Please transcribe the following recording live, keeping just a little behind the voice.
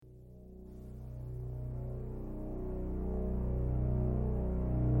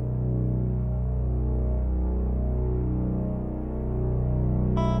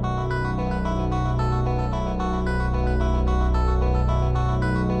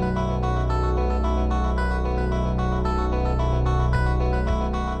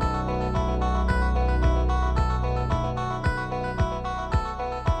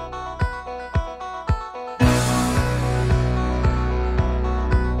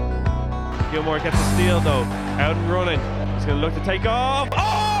Gilmore gets a steal though. Out and running. He's going to look to take off.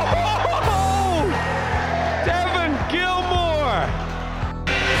 Oh! Devin Gilmore!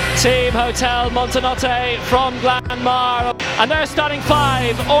 Team Hotel Montenotte from Glanmar. And they're starting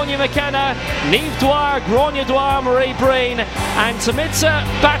five. Anya McKenna, Niamh Dwyer, Gráinne Dwyer, Marie Breen and Tomitza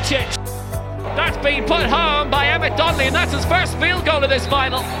Bacic. That's been put home by Emmett Donnelly, and that's his first field goal of this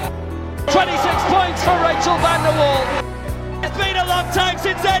final. 26 points for Rachel van der Wal. It's been a long time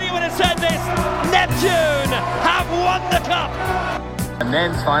since anyone has said this. Neptune have won the cup. The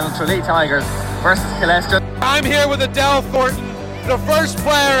men's final, Tralee Tigers versus Killestra. I'm here with Adele Thornton, the first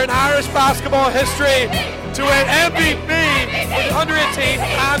player in Irish basketball history to win MVP for the under-18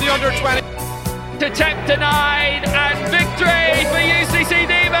 and the under-20. Attempt denied and victory for UCC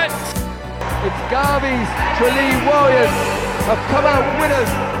Demons. It's Garvey's Tralee Warriors have come out winners.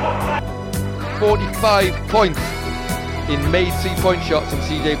 45 points in made 3-point shots from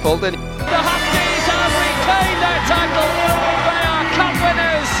CJ Fulton. The Huskies have retained their title. They are cup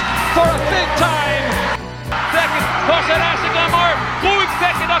winners for a fifth time. Second, Cosha Ashiglamar. Going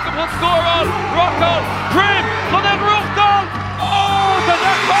second, Ockham score on. Rocco, Prim, but then Ruchton. Oh, the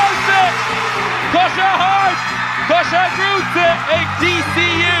net post it. Cosha hard. Cosha Grutze, a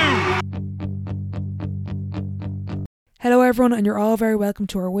DCU. Hello everyone, and you're all very welcome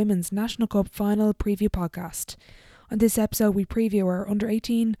to our Women's National Cup Final Preview Podcast. On this episode we preview our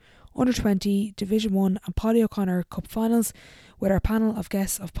Under-18, Under-20, Division 1 and Polly O'Connor Cup Finals with our panel of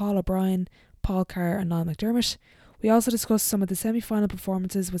guests of Paul O'Brien, Paul Carr and Niall McDermott. We also discuss some of the semi-final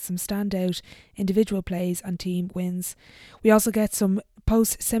performances with some standout individual plays and team wins. We also get some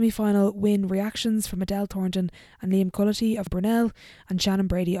post-semi-final win reactions from Adele Thornton and Liam Cullity of Brunel and Shannon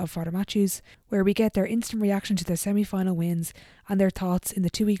Brady of Father Matthews, where we get their instant reaction to their semi-final wins and their thoughts in the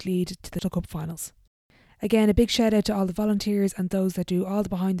 2-week lead to the Cup Finals. Again, a big shout out to all the volunteers and those that do all the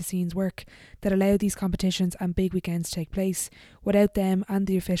behind the scenes work that allow these competitions and big weekends to take place. Without them and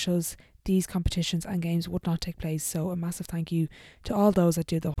the officials, these competitions and games would not take place, so a massive thank you to all those that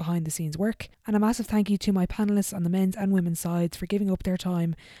do the behind the scenes work, and a massive thank you to my panellists on the men's and women's sides for giving up their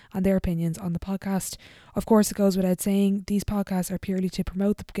time and their opinions on the podcast. Of course, it goes without saying, these podcasts are purely to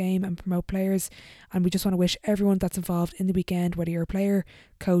promote the game and promote players, and we just want to wish everyone that's involved in the weekend, whether you're a player,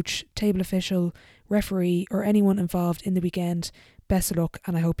 coach, table official, referee or anyone involved in the weekend, best of luck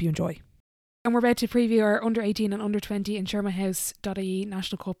and I hope you enjoy. And we're about to preview our Under-18 and Under-20 in Shermanhouse.ie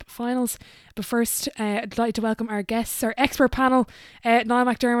National Cup Finals. But first, I'd like to welcome our guests, our expert panel. Niall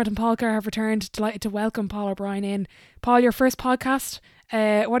McDermott and Paul Carr have returned. Delighted to welcome Paul O'Brien in. Paul, your first podcast.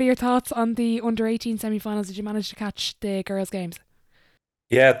 What are your thoughts on the Under-18 semi-finals? Did you manage to catch the girls' games?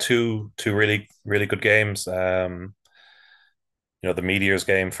 Yeah, two really, really good games. The Meteors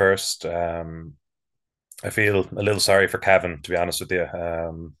game first. I feel a little sorry for Cavan, to be honest with you.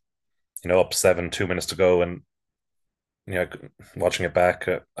 Up 7, 2 minutes to go, and watching it back,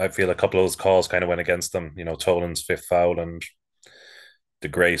 I feel a couple of those calls kind of went against them. Tolan's fifth foul and the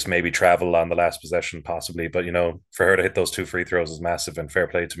Grace maybe travel on the last possession possibly, but for her to hit those 2 free throws is massive, and fair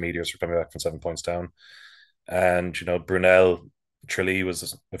play to Meteors for coming back from 7 points down. And Brunel, Tralee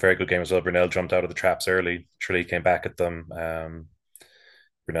was a very good game as well. Brunel jumped out of the traps early. Tralee came back at them.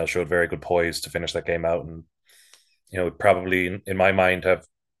 Brunel showed very good poise to finish that game out, and probably in my mind have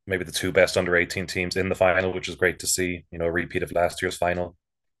maybe the 2 best under-18 teams in the final, which is great to see. A repeat of last year's final.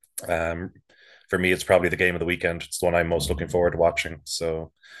 For me, it's probably the game of the weekend. It's the one I'm most looking forward to watching.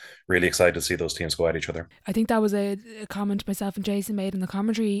 So really excited to see those teams go at each other. I think that was a comment myself and Jason made in the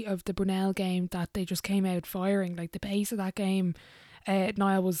commentary of the Brunel game, that they just came out firing. Like the pace of that game,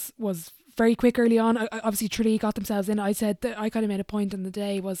 Niall, was very quick early on. Obviously Tralee got themselves in. I said that I kind of made a point in the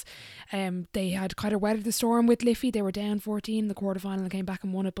day was they had kind of weathered the storm with Liffey. They were down 14 in the quarterfinal and came back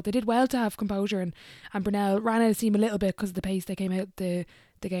and won it, but they did well to have composure, and Brunel ran out of steam a little bit because of the pace they came out the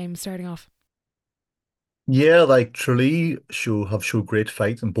game starting off. Yeah, like Tralee have showed great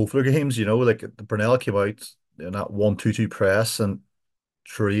fight in both their games. Like Brunel came out in that 1-2-2 press, and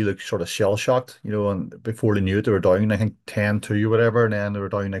Tralee looked sort of shell shocked, and before they knew it, they were down, I think 10-2 or whatever, and then they were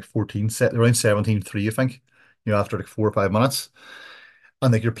down like 14, around 17-3, I think, after like 4 or 5 minutes.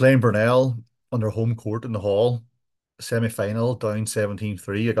 And like you're playing Brunel on their home court in the Hall, semi-final, down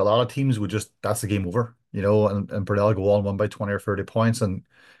 17-3. Like a lot of teams would just, that's the game over, and Brunel go on, won by 20 or 30 points, and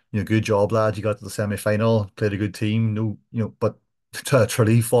good job, lads, you got to the semi-final, played a good team, but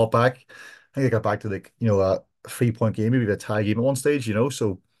Tralee fought back. I think they got back to like, a 3-point game, maybe a tie game at one stage,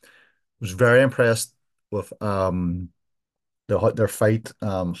 so I was very impressed with their fight.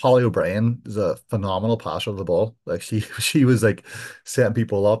 Holly O'Brien is a phenomenal passer of the ball. Like she was like setting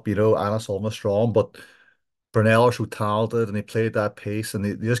people up, Anna Solma strong, but Brunel are so talented and they played that pace and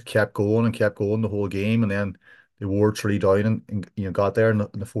they just kept going the whole game and then they wore Tralee down and got there in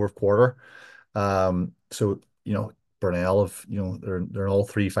the fourth quarter. So Brunel have they're in all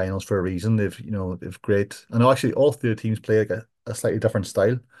three finals for a reason. They've great. I know actually all three teams play like a slightly different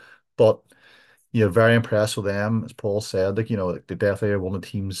style, but very impressed with them. As Paul said, like they definitely are one of the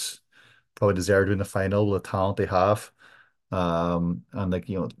teams probably deserve to win the final with the talent they have. And they've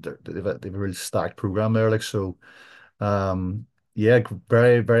a really stacked program there. Like so, yeah,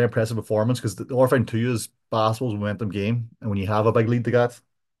 very very impressive performance because the other thing too is basketball's a momentum game, and when you have a big lead to get,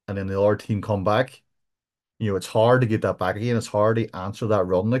 and then the other team come back, it's hard to get that back again. It's hard to answer that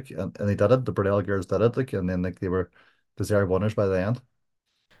run, like, and they did it. The Brunel girls did it, like, and then like they were deserved winners by the end.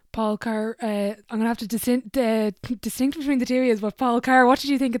 Paul Carr, I'm going to have to distinct between the two of you, but Paul Carr, what did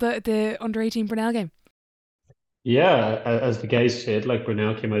you think of the under 18 Brunel game? Yeah, as the guys said, like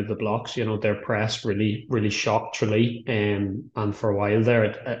Brunel came out of the blocks, their press really shocked Tralee. And for a while there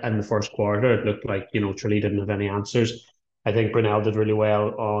in the first quarter, it looked like, Tralee didn't have any answers. I think Brunel did really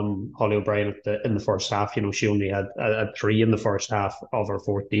well on Holly O'Brien in the first half. She only had three in the first half of her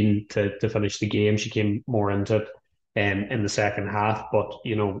 14 to finish the game. She came more into it in the second half. But,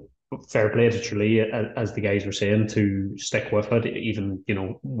 fair play to Tralee, as the guys were saying, to stick with it, even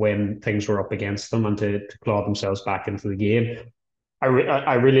when things were up against them, and to claw themselves back into the game. I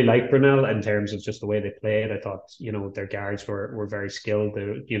really like Brunel in terms of just the way they played. I thought their guards were very skilled.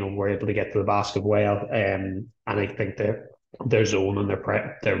 They were able to get to the basket well, and I think their zone and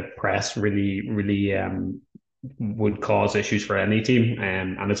their press really would cause issues for any team.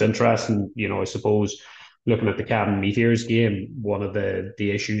 And it's interesting, I suppose, looking at the Cavan Meteors game, one of the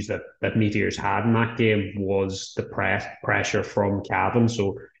issues that Meteors had in that game was the pressure from Cavan.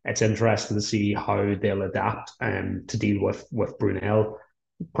 So it's interesting to see how they'll adapt to deal with Brunel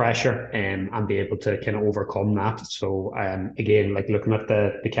pressure, and be able to kind of overcome that. So again, like looking at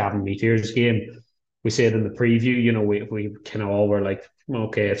the Cavan Meteors game, we said in the preview, we kind of all were like,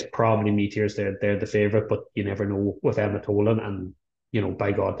 okay, it's probably Meteors. They're the favorite, but you never know with Emma Tolan. And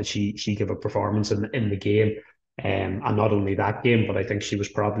by God, did she give a performance in the game. And not only that game, but I think she was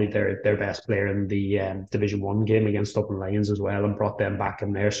probably their best player in the Division One game against Dublin Lions as well, and brought them back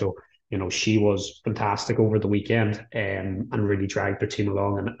in there. So she was fantastic over the weekend, and really dragged their team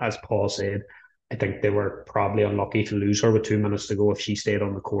along. And as Paul said, I think they were probably unlucky to lose her with 2 minutes to go. If she stayed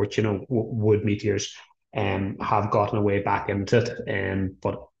on the court, would Meteors have gotten away back into it?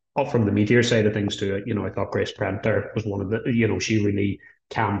 But up from the Meteor side of things too, I thought Grace Prenter was one of the, she really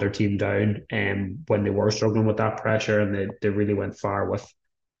calmed their team down when they were struggling with that pressure, and they really went far with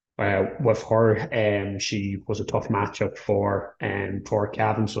her. She was a tough matchup for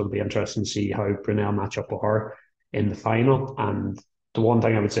Cavan, so it'll be interesting to see how Brunel match up with her in the final. And the one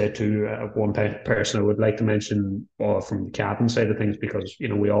thing I would say too, one person I would like to mention from the Cavan side of things, because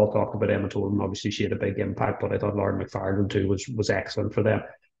we all talked about Emma Tolan, obviously she had a big impact, but I thought Lauren McFarland too was excellent for them.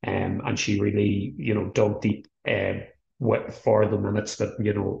 And she really, dug deep for the minutes that,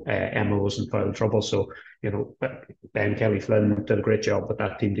 Emma was in foul trouble. So, Ben Kelly Flynn did a great job with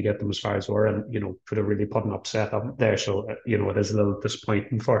that team to get them as far as they were, and, could have really put an upset up there. So, it is a little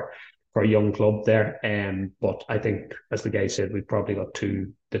disappointing for a young club there. But I think, as the guy said, we've probably got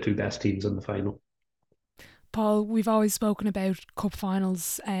the two best teams in the final. Paul, we've always spoken about cup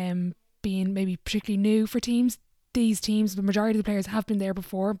finals being maybe particularly new for teams. These teams, the majority of the players have been there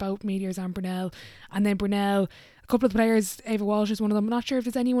before, both Meteors and Brunel. And then Brunel, a couple of the players, Ava Walsh is one of them. I'm not sure if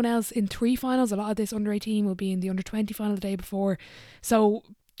there's anyone else in three finals. A lot of this under 18 will be in the under 20 final the day before. So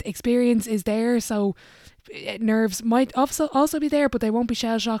experience is there. So nerves might also be there, but they won't be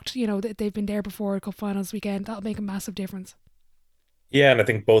shell shocked. They've been there before cup finals weekend. That'll make a massive difference. Yeah, and I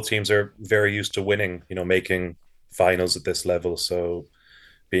think both teams are very used to winning, making finals at this level. So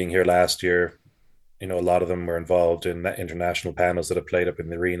being here last year, a lot of them were involved in international panels that have played up in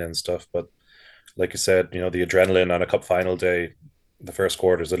the arena and stuff. But like you said, the adrenaline on a cup final day, the first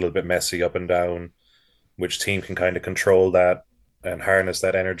quarter is a little bit messy up and down. Which team can kind of control that and harness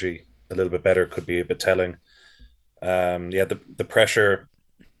that energy a little bit better could be a bit telling. Yeah, the pressure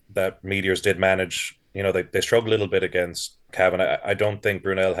that Meteors did manage, they struggle a little bit against Cavan. I don't think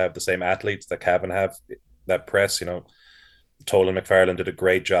Brunel have the same athletes that Cavan have. That press, Tolan McFarland did a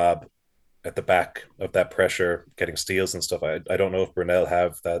great job at the back of that pressure, getting steals and stuff. I don't know if Brunel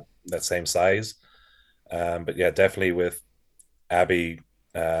have that same size. But yeah, definitely with Abby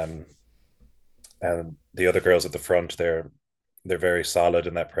and the other girls at the front, they're very solid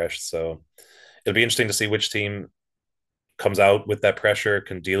in that pressure. So it'll be interesting to see which team comes out with that pressure,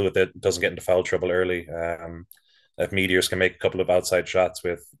 can deal with it, doesn't get into foul trouble early. if Meteors can make a couple of outside shots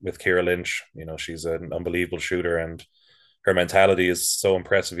with Kira Lynch, she's an unbelievable shooter, and her mentality is so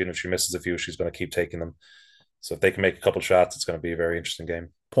impressive. Even if she misses a few, she's going to keep taking them. So if they can make a couple shots, it's going to be a very interesting game.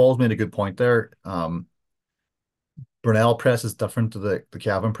 Paul's made a good point there. Brunel press is different to the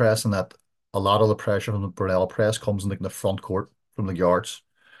Cavan press in that a lot of the pressure from the Brunel press comes in like in the front court from the yards.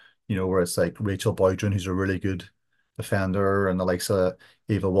 Where it's like Rachel Boydrin, who's a really good defender, and the likes of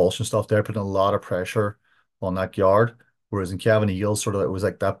Ava Walsh and stuff. They're putting a lot of pressure on that yard. Whereas in Cavan Eels, sort of it was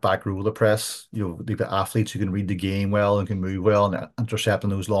like that back row of the press. They've got athletes who can read the game well and can move well and intercepting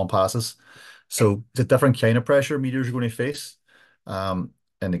those long passes. So it's a different kind of pressure Meteors are going to face. And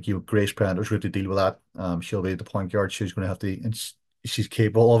like, Grace Prender's going to have to deal with that. She'll be the point guard. She's going to have to, and she's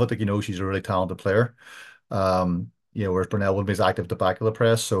capable of it. Like, she's a really talented player. Whereas Brunel will be as active at the back of the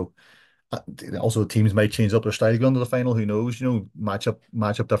press. So also teams might change up their style going to the final. Who knows? Match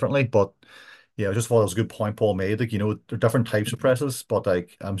up differently. But yeah, I just thought it was a good point Paul made. Like, they're different types of presses, but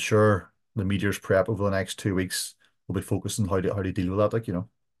like I'm sure the Meteors prep over the next 2 weeks will be focused on how to deal with that. Like.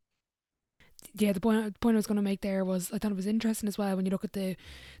 Yeah, the point I was going to make there was I thought it was interesting as well when you look at the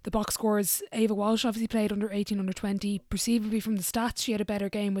box scores. Ava Walsh obviously played under 18, under 20. Perceivably from the stats, she had a better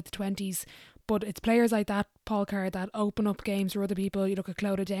game with the 20s. But it's players like that, Paul Carr, that open up games for other people. You look at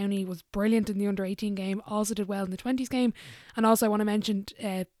Clodagh Downey, was brilliant in the under 18 game, also did well in the 20s game. And also I want to mention,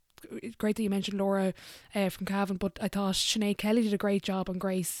 great that you mentioned Laura from Cavan, but I thought Sinead Kelly did a great job on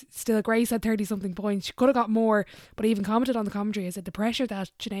Grace. Still, Grace had 30 something points. She could have got more, but I even commented on the commentary. I said the pressure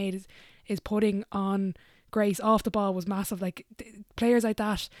that Sinead is putting on Grace off the ball was massive. Like players like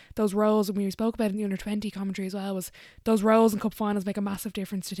that, those roles, and we spoke about it in the under 20 commentary as well, was those roles in cup finals make a massive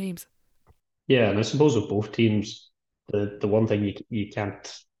difference to teams. Yeah, and I suppose with both teams, the one thing you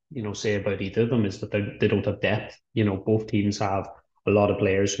can't say about either of them is that they don't have depth. Both teams have a lot of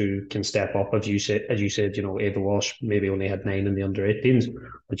players who can step up. As you said, Ava Walsh maybe only had 9 in the under 18s,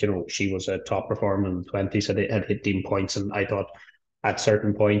 but she was a top performer in the 20s, had hit 10 points, and I thought at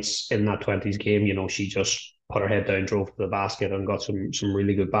certain points in that 20s game, she just put her head down, drove to the basket, and got some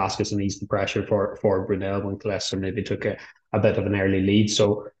really good baskets and eased the pressure for Brunel when Leicester maybe took a bit of an early lead.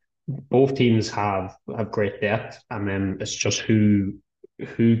 So both teams have great depth, and then it's just who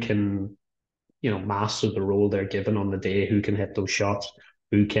can master the role they're given on the day, who can hit those shots,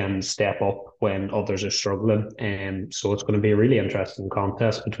 who can step up when others are struggling. And so it's going to be a really interesting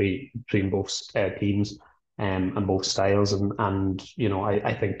contest between both teams and both styles. And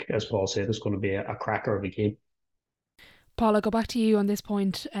I think, as Paul said, it's going to be a cracker of a game. Paul, I'll go back to you on this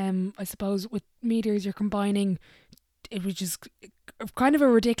point. I suppose with Meteors, you're combining, which is kind of a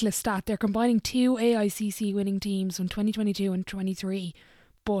ridiculous stat. They're combining 2 AICC winning teams from 2022 and 23,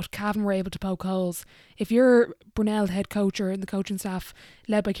 but Cavan were able to poke holes. If you're Brunel head coach or the coaching staff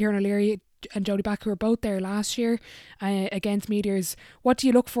led by Kieran O'Leary and Jodie Back, who were both there last year against Meteors, what do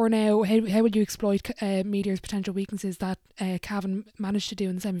you look for now? How would you exploit Meteors' potential weaknesses that Cavan managed to do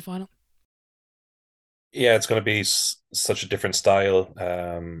in the semi-final? Yeah, it's going to be such a different style.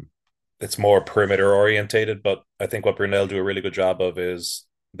 It's more perimeter orientated, but I think what Brunel do a really good job of is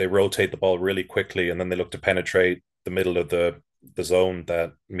they rotate the ball really quickly, and then they look to penetrate the middle of the zone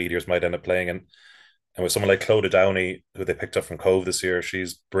that Meteors might end up playing in. And with someone like Clodagh Downey, who they picked up from Cove this year,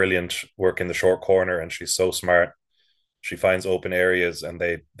 she's brilliant working the short corner, and she's so smart. She finds open areas, and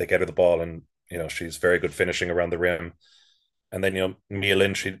they get her the ball, and she's very good finishing around the rim. And then Mia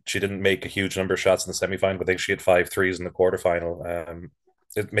Lynn, she didn't make a huge number of shots in the semi-final, but I think she had 5 threes in the quarterfinal.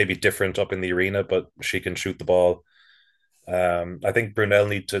 It may be different up in the arena, but she can shoot the ball. I think Brunel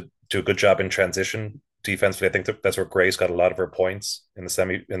need to do a good job in transition defensively. I think that's where Grace got a lot of her points in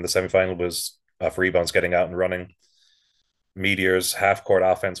the semi-final, was off rebounds, getting out and running. Meteors half court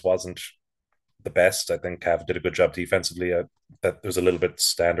offense wasn't the best. I think Cav did a good job defensively. That was a little bit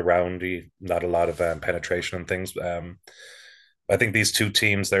stand aroundy, not a lot of penetration and things. I think these two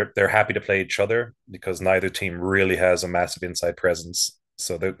teams, they're happy to play each other because neither team really has a massive inside presence.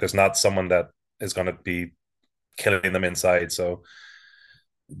 So there's not someone that is going to be killing them inside. So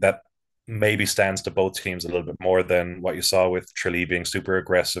that maybe stands to both teams a little bit more than what you saw with Tralee being super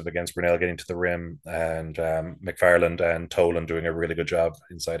aggressive against Brunel getting to the rim, and McFarland and Tolan doing a really good job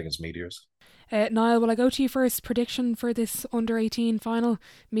inside against Meteors. Niall, will I go to you first? Prediction for this under 18 final,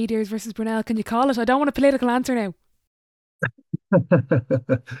 Meteors versus Brunel. Can you call it? I don't want a political answer now.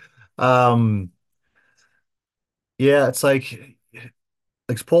 Yeah, it's like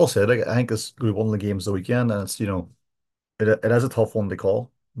Paul said, I think it's going to be one of the games of the weekend, and it's it is a tough one to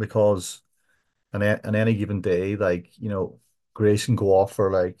call because on any given day, Grace can go off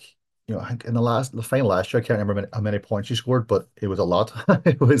for I think in the final last year, I can't remember how many points she scored, but it was a lot.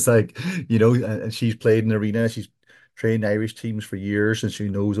 It was and she's played in the arena, she's trained Irish teams for years, and she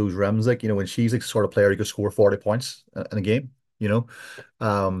knows those rims. Like, and she's like the sort of player who could score 40 points in a game. You know,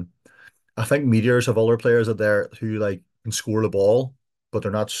 um, I think Meteors have other players out there who like can score the ball, but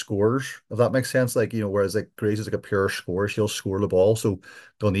they're not scorers, if that makes sense. Like, whereas like Grace is like a pure scorer, she'll score the ball. So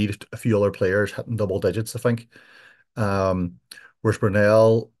they'll need a few other players hitting double digits, I think. Um, whereas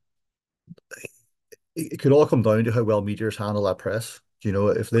Brunel, it could all come down to how well Meteors handle that press.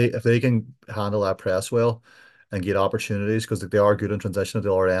 If they can handle that press well and get opportunities, because they are good in transition at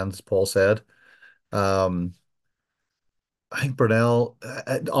the other end, as Paul said. Um, I think Brunel,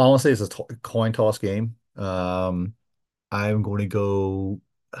 honestly, it's a coin toss game. I'm going to go.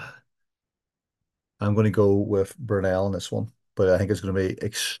 I'm going to go with Brunel in this one, but I think it's going to be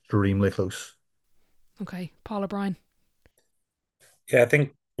extremely close. Okay, Paul O'Brien. Yeah, I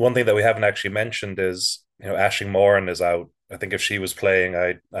think one thing that we haven't actually mentioned is, Aisling Moran is out. I think if she was playing,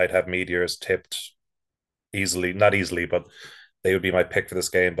 I'd have Meteors tipped easily, not easily, but they would be my pick for this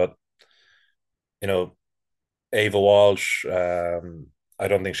game. But you know, Ava Walsh, I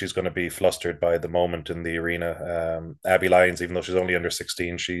don't think she's going to be flustered by the moment in the arena. Abby Lyons, even though she's only under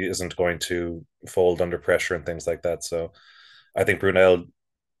 16, she isn't going to fold under pressure and things like that. So I think Brunel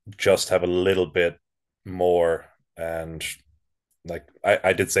just have a little bit more. And like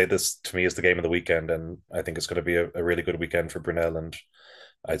I did say, this to me is the game of the weekend, and I think it's going to be a really good weekend for Brunel, and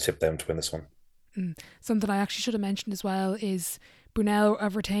I tip them to win this one. Something I actually should have mentioned as well is Brunel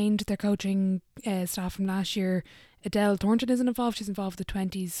have retained their coaching staff from last year. Adele Thornton isn't involved, she's involved with the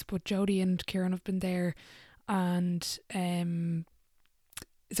 20s, but Jodie and Kieran have been there, and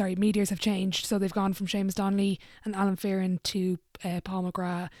Meteors have changed, so they've gone from Seamus Donnelly and Alan Fearon to Paul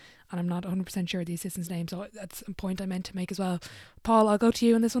McGrath, and I'm not 100% sure of the assistant's name, so that's a point I meant to make as well. Paul, I'll go to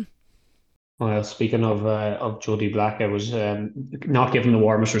you on this one. Well, speaking of Jodie Black, I was not given the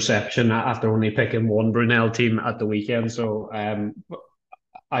warmest reception after only picking one Brunel team at the weekend. So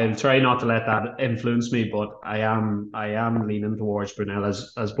I'll try not to let that influence me, but I am leaning towards Brunel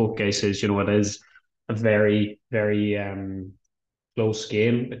as both guys says. It is a very very close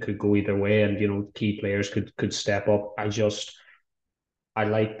game. It could go either way, and key players could step up. I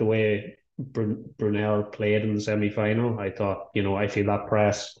like the way Brunel played in the semi final. I thought I feel that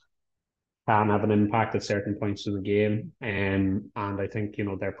press can have an impact at certain points in the game. And I think,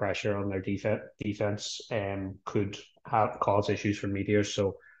 their pressure on their defense could cause issues for Meteors.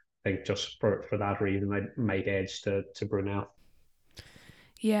 So I think just for that reason, I might edge to Brunel.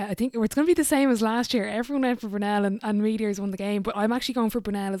 Yeah, I think it's going to be the same as last year. Everyone went for Brunel and Meteors won the game, but I'm actually going for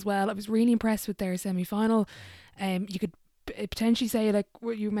Brunel as well. I was really impressed with their semi-final. You could potentially say, like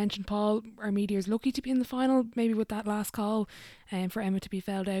what you mentioned, Paul, are Meteors lucky to be in the final, maybe with that last call for Emma to be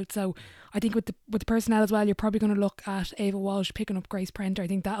fouled out. So I think with the personnel as well, you're probably going to look at Ava Walsh picking up Grace Prenter. I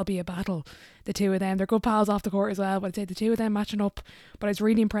think that'll be a battle, the two of them. They're good pals off the court as well, but I'd say the two of them matching up. But I was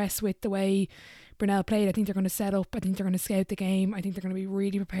really impressed with the way Brunel played. I think they're going to set up. I think they're going to scout the game. I think they're going to be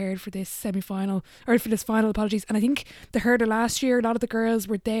really prepared for this semi-final, or for this final, apologies. And I think they heard it last year. A lot of the girls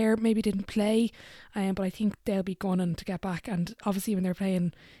were there, maybe didn't play, but I think they'll be gunning to get back. And obviously when they're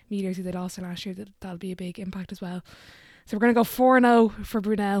playing Meteors, who they lost to last year, that'll be a big impact as well. So we're going to go 4-0 for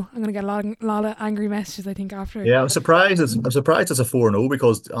Brunel. I'm going to get a lot of angry messages, I think, after. Yeah, I'm surprised it's a 4-0,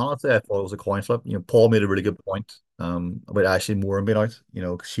 because honestly I thought it was a coin flip. Paul made a really good point about Aisling Moran being out.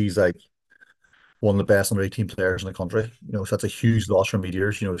 'Cause she's like one of the best under 18 players in the country. So that's a huge loss for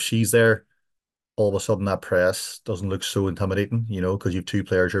Meteors. If she's there, all of a sudden that press doesn't look so intimidating, because you have two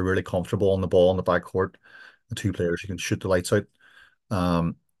players who are really comfortable on the ball in the backcourt, and two players who can shoot the lights out.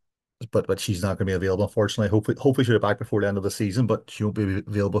 But she's not going to be available, unfortunately. Hopefully she'll be back before the end of the season, but she won't be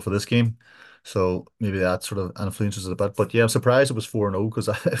available for this game. So maybe that sort of influences it a bit. But yeah, I'm surprised it was 4-0, because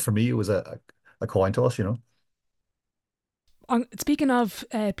for me it was a coin toss. Speaking of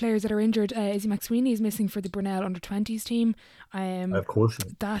players that are injured, Izzy McSweeney is missing for the Brunel under-20s team. Of course.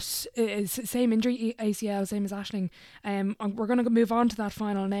 That is same injury, ACL, same as Aisling. We're going to move on to that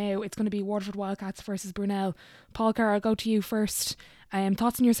final now. It's going to be Waterford Wildcats versus Brunel. Paul Carr, I'll go to you first.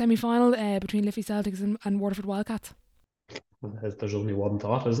 Thoughts on your semi-final between Liffey Celtics and Waterford Wildcats? There's only one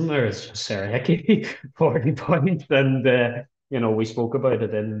thought, isn't there? It's just Sarah Hickey, 40 points. And, we spoke about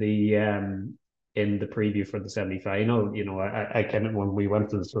it in the preview for the semi-final. I kind of, when we went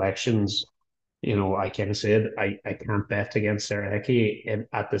to the selections, I kind of said I can't bet against Sarah Hickey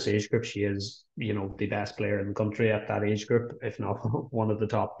at this age group. She is, the best player in the country at that age group, if not one of the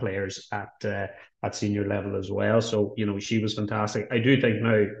top players at senior level as well. So, she was fantastic. I do think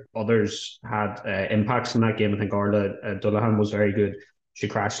now others had impacts in that game. I think Orla Dullahan was very good. She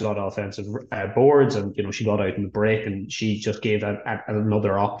crashed a lot of offensive boards, and she got out in the break, and she just gave that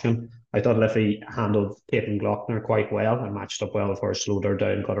another option. I thought Liffey handled Caitlin Glockner quite well and matched up well with her, slowed her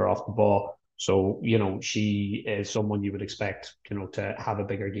down, got her off the ball. So, she is someone you would expect, to have a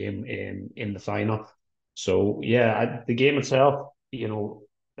bigger game in the final. So, yeah, the game itself,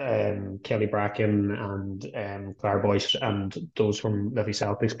 Kelly Bracken and Claire Boyce and those from Liffey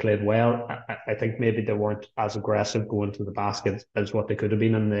Celtics played well. I think maybe they weren't as aggressive going to the basket as what they could have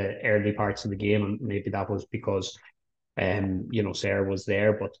been in the early parts of the game, and maybe that was because Sarah was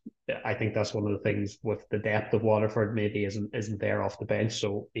there, but I think that's one of the things with the depth of Waterford maybe isn't there off the bench.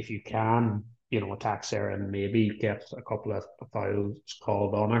 So if you can, attack Sarah and maybe get a couple of fouls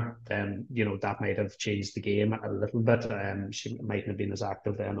called on her, then that might have changed the game a little bit. She mightn't have been as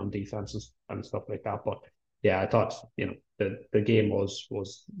active then on defense and stuff like that. But yeah, I thought the game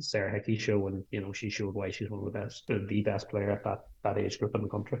was Sarah Hickey's show, and she showed why she's one of the best player at that age group in the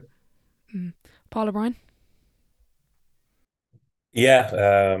country. Paul O'Brien.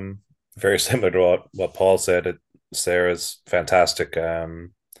 Yeah, very similar to what Paul said. Sarah's fantastic.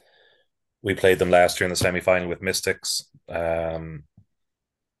 We played them last year in the semi-final with Mystics. And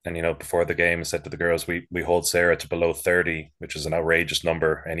before the game, I said to the girls, we hold Sarah to below 30, which is an outrageous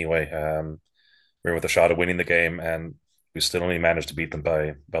number anyway. We were with a shot of winning the game, and we still only managed to beat them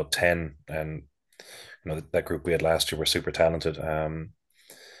by about 10. And that group we had last year were super talented.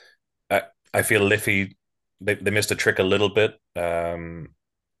 I feel Liffey, they missed a trick a little bit.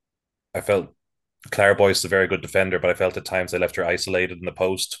 I felt Claire Boyce is a very good defender, but I felt at times they left her isolated in the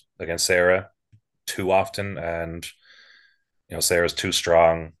post against Sarah too often, and Sarah's too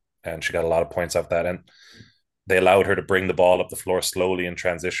strong, and she got a lot of points off that. And they allowed her to bring the ball up the floor slowly in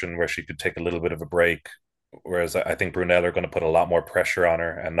transition, where she could take a little bit of a break. Whereas I think Brunel are going to put a lot more pressure on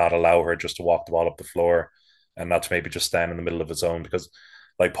her and not allow her just to walk the ball up the floor, and not to maybe just stand in the middle of his own. Because,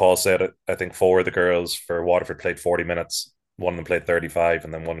 like Paul said, I think four of the girls for Waterford played 40 minutes. One of them played 35,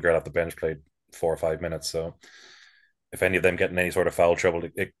 and then one girl off the bench played 4 or 5 minutes. So if any of them get in any sort of foul trouble,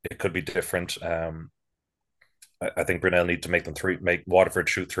 it could be different. I think Brunel need to make Waterford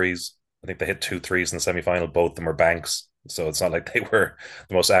shoot threes. I think they hit 2 threes in the semi-final. Both of them were banks, so it's not like they were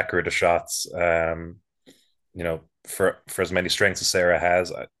the most accurate of shots. For as many strengths as Sarah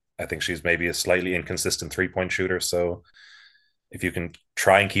has, I think she's maybe a slightly inconsistent 3-point shooter. So if you can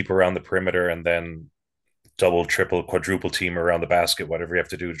try and keep her around the perimeter and then double, triple, quadruple team around the basket, whatever you have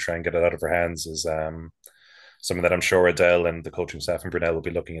to do to try and get it out of her hands, is something that I'm sure Adele and the coaching staff and Brunel will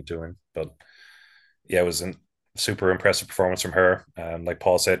be looking at doing. But yeah, it was a super impressive performance from her. Like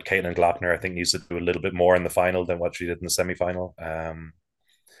Paul said, Caitlin Glockner, I think, needs to do a little bit more in the final than what she did in the semi-final. And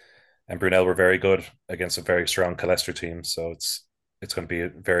Brunel were very good against a very strong Colester team. So it's going to be a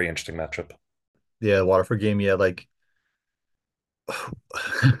very interesting matchup. Yeah, Waterford game, yeah, like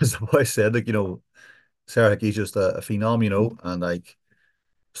as I said, like, Sarah Hickey's just a phenom, and like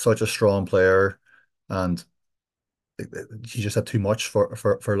such a strong player, and she just had too much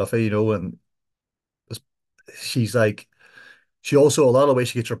for Liffey, and she's like, she also, a lot of the way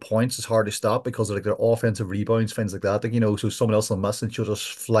she gets her points is hard to stop because of like their offensive rebounds, things like that. Like, so someone else will miss and she'll just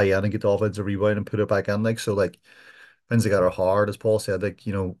fly in and get the offensive rebound and put it back in. Like, so like things like that are hard, as Paul said, like,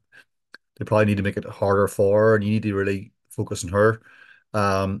 they probably need to make it harder for her, and you need to really focus on her.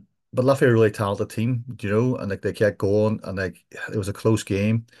 But Liffey are a really talented team, and like they kept going, and like it was a close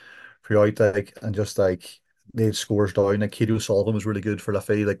game throughout, like, and just like they had scores down. Like Katie O'Sullivan was really good for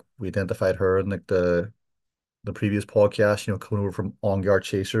Liffey. Like we identified her in like the previous podcast, coming over from On Guard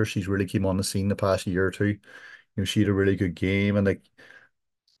Chaser. She's really came on the scene the past year or two. She had a really good game, and like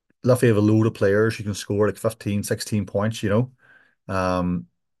Liffey have a load of players who can score like 15, 16 points, Um,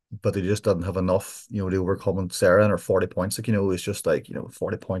 but they just didn't have enough, to overcome Sarah and her 40 points. Like, it's just like,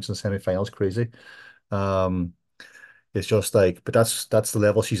 40 points in the semi-finals, crazy. Um, it's just like, but that's the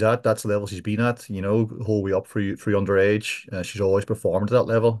level she's at. That's the level she's been at, the whole way up through underage. She's always performed at that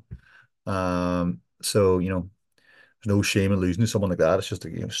level. So, there's no shame in losing to someone like that. It's just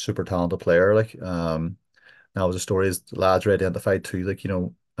a super talented player. Like, now as a story is the lads are identified too. Like,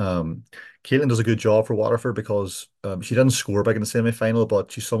 Caitlin does a good job for Waterford because she didn't score back in the semi-final,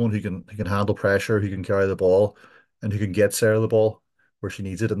 but she's someone who can handle pressure, who can carry the ball, and who can get Sarah the ball where she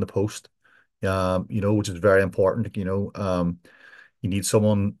needs it in the post. Which is very important. You need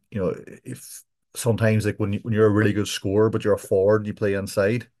someone, if sometimes like when you're a really good scorer, but you're a forward, you play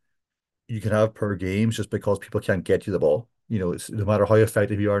inside, you can have per games just because people can't get you the ball. It's no matter how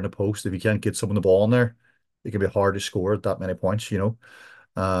effective you are in the post, if you can't get someone the ball in there, it can be hard to score that many points. So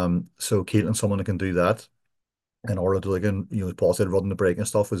Caitlin, someone that can do that in order to, like, as Paul said, running the break and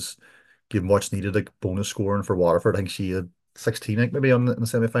stuff was give much needed like bonus scoring for Waterford. I think she had 16, like maybe in the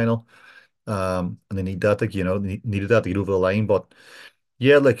semi final. And they need that, like, they needed that to get over the line. But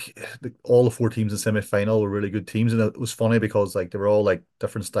Yeah, like all the four teams in semi-final were really good teams, and it was funny because like they were all like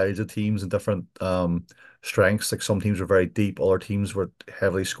different styles of teams and different strengths. Like some teams were very deep, other teams were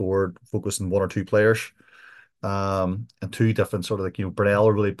heavily scored, focused on one or two players. And two different sort of like Brunel,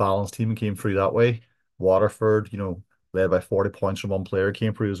 a really balanced team and came through that way. Waterford, led by 40 points from one player,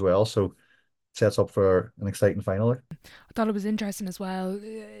 came through as well. So sets up for an exciting final. I thought it was interesting as well.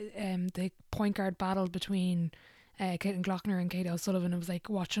 The point guard battle between Caitlin Glockner and Kate O'Sullivan. It was like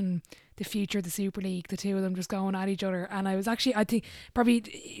watching the future of the Super League, the two of them just going at each other. And I was actually, I think, probably,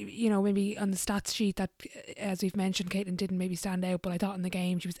 maybe on the stats sheet that, as we've mentioned, Caitlin didn't maybe stand out, but I thought in the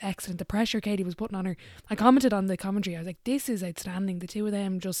game she was excellent. The pressure Katie was putting on her, I commented on the commentary, I was like, this is outstanding. The two of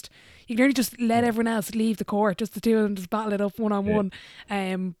them just, you can really just let everyone else leave the court, just the two of them just battle it up one on one.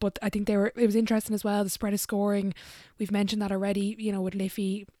 But I think it was interesting as well, the spread of scoring. We've mentioned that already, with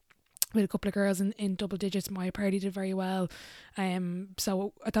Liffey, with a couple of girls in double digits. Maya Purdy did very well.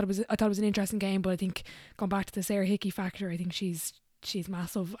 So I thought it was an interesting game. But I think going back to the Sarah Hickey factor, I think she's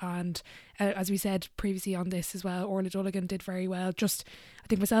massive. And as we said previously on this as well, Orla Dulligan did very well. Just I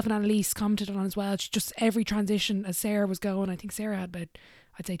think myself and Annalise commented on as well. She just every transition as Sarah was going. I think Sarah had about,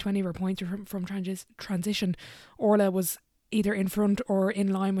 I'd say, 20 of her points from transition. Orla was either in front or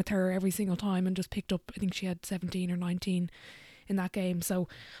in line with her every single time and just picked up, I think she had 17 or 19 in that game. So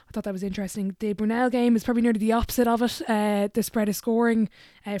I thought that was interesting. The Brunel game is probably nearly the opposite of it. The spread of scoring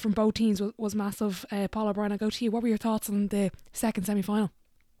from both teams was massive. Paul O'Brien, I'll go to you. What were your thoughts on the second semi-final?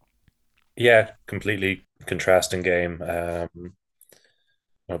 Yeah, completely contrasting game.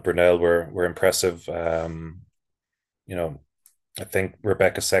 Brunel were impressive. You know, I think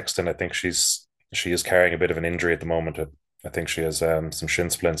Rebecca Sexton, I think she is carrying a bit of an injury at the moment. I think she has some shin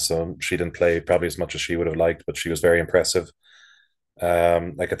splints, so she didn't play probably as much as she would have liked, but she was very impressive.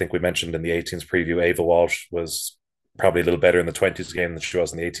 Like I think we mentioned in the 18s preview, Ava Walsh was probably a little better in the 20s game than she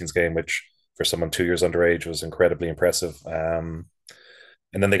was in the 18s game, which for someone 2 years underage was incredibly impressive. And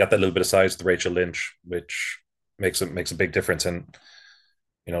then they got that little bit of size with Rachel Lynch, which makes a big difference. And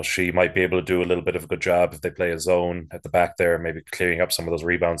she might be able to do a little bit of a good job if they play a zone at the back there, maybe clearing up some of those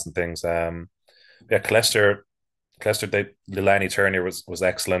rebounds and things. Yeah, Lilani Turner was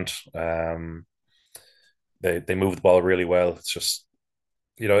excellent. They moved the ball really well. It's just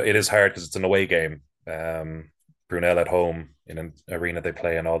it is hard because it's an away game. Brunel at home in an arena they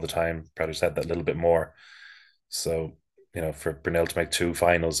play in all the time probably just had that little bit more. So for Brunel to make two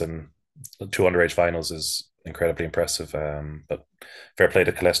underage finals is incredibly impressive. But fair play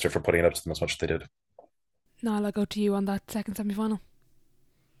to Colester for putting it up to them as much as they did. Niall, I'll go to you on that second semi-final.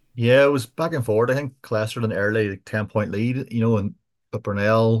 Yeah, it was back and forward. I think Clesterton an early like 10-point lead, but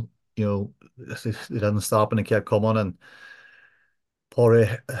Brunel, they didn't stop and it kept coming. And Paul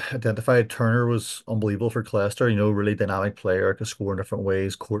identified Turner was unbelievable for Cleicester, really dynamic player, could score in different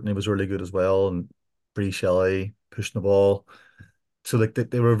ways. Courtney was really good as well, and Bree Shelley pushing the ball. So like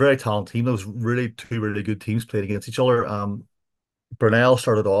they were a very talented team. Those really two really good teams played against each other. Brunel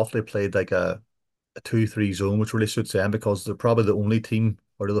started off, they played like a 2-3 zone, which really suits them because they're probably the only team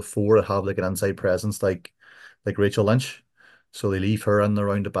out of the four that have like an inside presence like Rachel Lynch. So they leave her in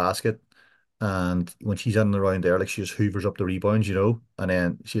around the basket. And when she's in and around there, like she just hoovers up the rebounds, and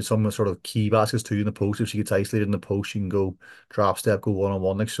then she has some sort of key baskets too in the post. If she gets isolated in the post, she can go drop step, go one on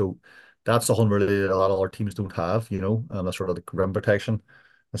one. Like so, that's something really that a lot of other teams don't have, and that sort of like rim protection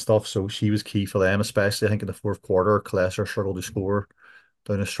and stuff. So she was key for them, especially I think in the fourth quarter. Clester struggled to score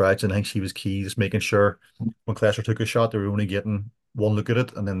down the stretch, and I think she was key, just making sure when Clester took a shot, they were only getting one look at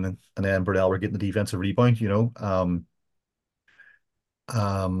it, and then Brunel were getting the defensive rebound.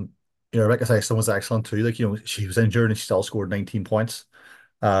 Um, Rebecca Sexton was excellent too. Like, she was injured and she still scored 19 points.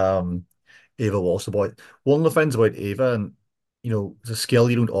 Um, Ava Walsh, one of the things about Ava, and it's a skill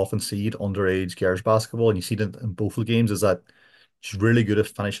you don't often see at underage girls basketball, and you see it in both of the games, is that she's really good at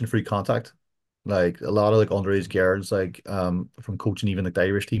finishing free contact. Like a lot of like underage girls, like from coaching even like the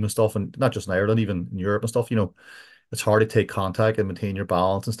Irish team and stuff, and not just in Ireland, even in Europe and stuff, it's hard to take contact and maintain your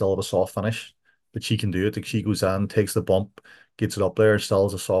balance and still have a soft finish. But she can do it. Like she goes in, takes the bump, gets it up there, and still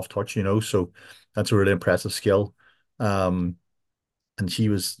has a soft touch, So that's a really impressive skill. And she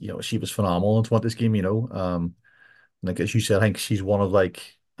was phenomenal in this game, like as you said, I think she's one of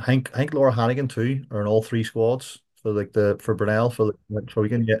like I think Laura Hannigan too are in all three squads for like the for Brunel for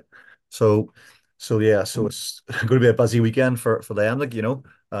weekend. Yeah. So so it's going to be a busy weekend for them, like,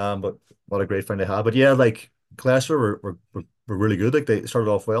 but what a great friend they have. But yeah, like Gloucester were really good. Like they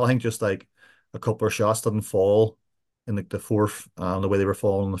started off well. I think just like a couple of shots didn't fall in like the fourth, the way they were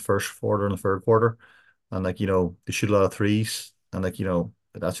falling in the first quarter and the third quarter. And like, they shoot a lot of threes. And like,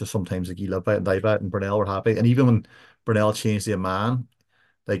 that's just sometimes like you live by it and die by it. And Brunel were happy. And even when Brunel changed the man,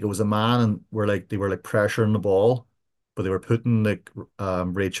 Like it was a man and where like they were like pressuring the ball, but they were putting like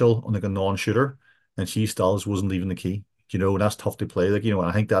Rachel on like a non-shooter, and she still just wasn't leaving the key. And that's tough to play. Like, and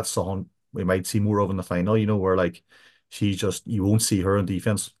I think that's something we might see more of in the final, where like she's just you won't see her in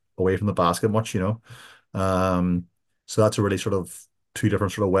defense away from the basket much. Um, so that's a really sort of two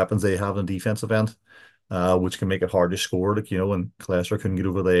different sort of weapons they have in the defensive end, which can make it hard to score, like, and Clester couldn't get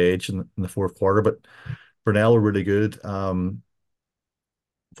over the edge in the fourth quarter, but Brunel were really good.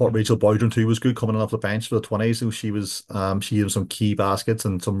 Thought Rachel Boydron too was good coming off the bench for the 20s. So she had some key baskets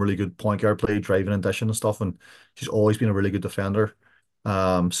and some really good point guard play, driving and dishing and stuff. And she's always been a really good defender.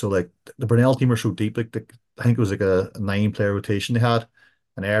 So like the Brunel team are so deep. Like I think it was like a 9-player rotation they had,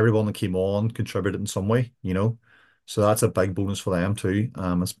 and everyone that came on contributed in some way. So that's a big bonus for them too.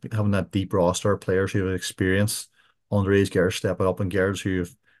 It's having that deep roster of players who have experience, underage girls stepping up, and girls who have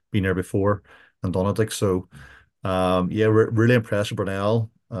been there before and done it. Like so. Yeah, we're really impressed with Brunel,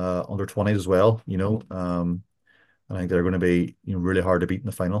 under 20s as well. I think they're going to be really hard to beat in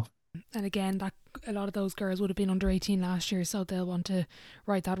the final. And again, that a lot of those girls would have been under 18 last year, so they'll want to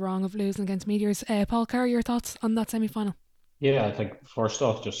right that wrong of losing against Meteors. Paul Carr, your thoughts on that semi final? Yeah, I think first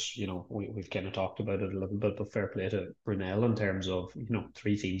off, just we've kind of talked about it a little bit, but fair play to Brunel in terms of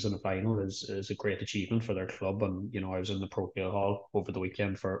three teams in the final is a great achievement for their club, and I was in the Parochial Hall over the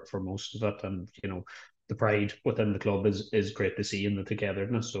weekend for most of it, and the pride within the club is great to see in the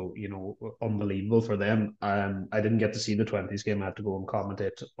togetherness. So unbelievable for them. I didn't get to see the 20s game. I had to go and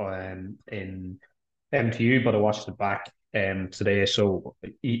commentate in MTU, but I watched it back today. So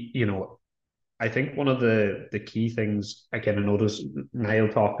I think one of the key things I kind of noticed, Niall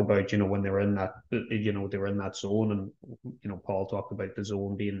talked about, when they were in that, they were in that zone, and Paul talked about the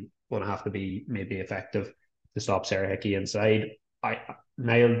zone being going to have to be maybe effective to stop Sarah Hickey inside. I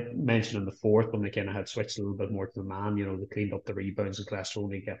Niall mentioned in the fourth when they kind of had switched a little bit more to the man, they cleaned up the rebounds and Clester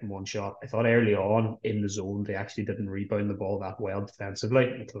only getting one shot. I thought early on in the zone they actually didn't rebound the ball that well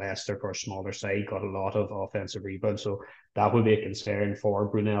defensively. Clester, for a smaller side, got a lot of offensive rebounds, so that would be a concern for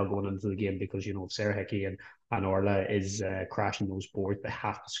Brunel going into the game because if Sarah Hickey and Orla is crashing those boards, they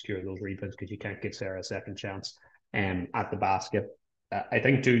have to secure those rebounds because you can't give Sarah a second chance at the basket. I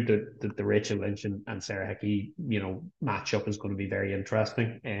think too the Rachel Lynch and Sarah Hickey matchup is going to be very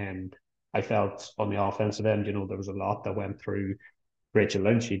interesting. And I felt on the offensive end, there was a lot that went through Rachel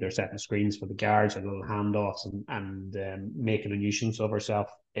Lynch, either setting screens for the guards or little handoffs and making a nuisance of herself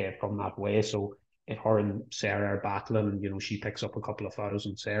from that way. So if her and Sarah are battling and she picks up a couple of fouls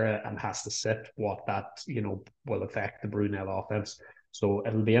on Sarah and has to sit, what that will affect the Brunel offense. So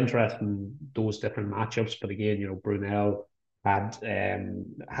it'll be interesting, those different matchups. But again, Brunel had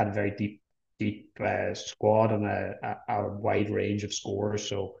a very deep squad and a wide range of scores.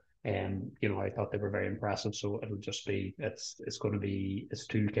 So I thought they were very impressive. So it'll just be it's going to be it's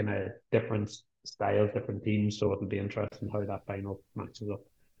two kind of different styles, different teams. So it'll be interesting how that final matches up.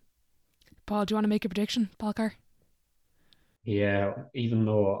 Paul, do you want to make a prediction, Paul Carr? Yeah, even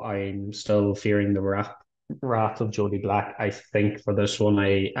though I'm still fearing the wrath of Jodie Black, I think for this one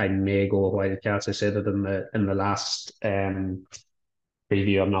I may go Wildcats. I said it in the last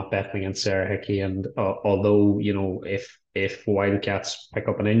preview. I'm not betting against Sarah Hickey, and although if Wildcats pick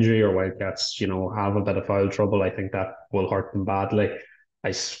up an injury or Wildcats have a bit of foul trouble, I think that will hurt them badly.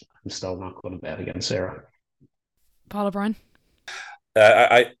 I'm still not going to bet against Sarah. Paul O'Brien.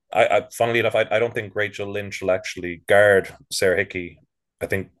 Funnily enough, I don't think Rachel Lynch will actually guard Sarah Hickey. I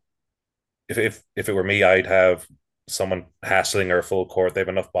think if it were me, I'd have someone hassling her full court. They have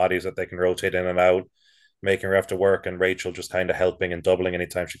enough bodies that they can rotate in and out, making her have to work, and Rachel just kind of helping and doubling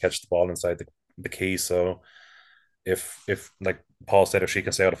anytime she catches the ball inside the key. So if like Paul said, if she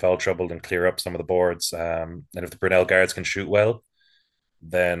can stay out of foul trouble and clear up some of the boards, and if the Brunel guards can shoot well,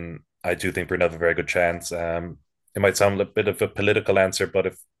 then I do think Brunel have a very good chance. It might sound a bit of a political answer,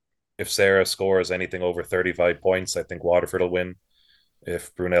 but if Sarah scores anything over 35 points, I think Waterford will win.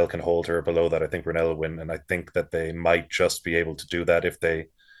 If Brunel can hold her below that, I think Brunel will win. And I think that they might just be able to do that if they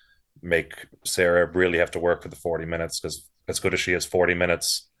make Sarah really have to work for the 40 minutes, because as good as she is, 40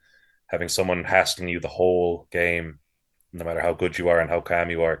 minutes, having someone hassling you the whole game, no matter how good you are and how calm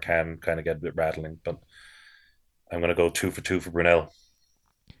you are, can kind of get a bit rattling. But I'm going to go 2 for 2 for Brunel.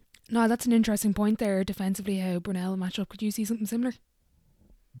 No, that's an interesting point there defensively, how Brunel match up. Could you see something similar?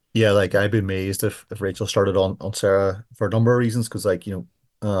 Yeah, like I'd be amazed if Rachel started on Sarah for a number of reasons, because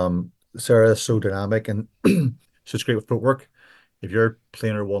Sarah is so dynamic and she's great with footwork. If you're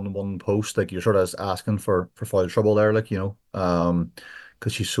playing her one post, like you're sort of asking for foul trouble there, because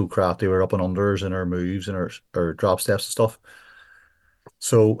she's so crafty with her up and unders and her moves and her drop steps and stuff.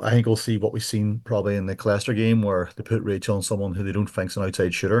 So I think we'll see what we've seen probably in the Leicester game where they put Rachel on someone who they don't think's an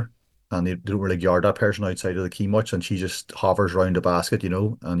outside shooter, and they don't really guard that person outside of the key much, and she just hovers around the basket,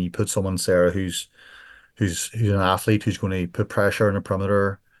 and you put someone, Sarah, who's an athlete who's going to put pressure on the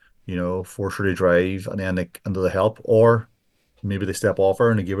perimeter, force her to drive and then like into the help, or maybe they step off her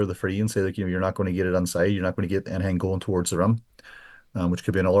and they give her the free and say like, you're not going to get it inside, you're not going to get anything going towards the rim, which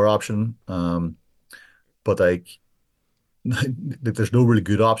could be another option. But like there's no really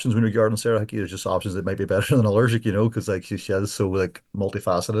good options when you're guarding Sarah Hickey. There's just options that might be better than others, because like she is so like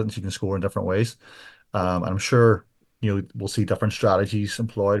multifaceted and she can score in different ways. And I'm sure we'll see different strategies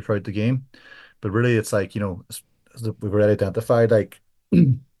employed throughout the game. But really, it's like as we've already identified, like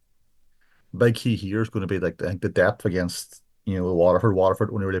big key here is going to be like the depth against the Waterford. Waterford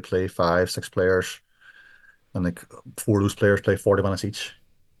only really play 5, 6 players, and like 4 of those players play 40 minutes each.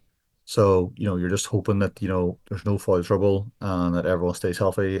 So, you're just hoping that, there's no foul trouble and that everyone stays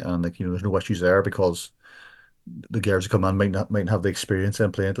healthy and like, there's no issues there because the girls who come in might not have the experience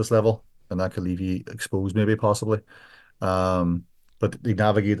in playing at this level, and that could leave you exposed maybe possibly. Um, but they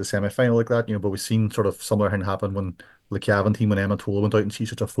navigate the semi-final like that, but we've seen sort of similar thing happen when the Cavan team when Emma Toll went out and she's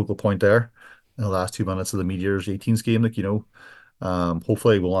such a focal point there in the last 2 minutes of the Meteors 18s game, like,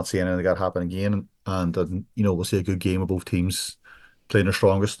 hopefully we'll not see anything like that happen again, and we'll see a good game of both teams playing their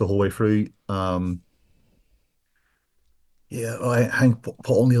strongest the whole way through. Yeah, I think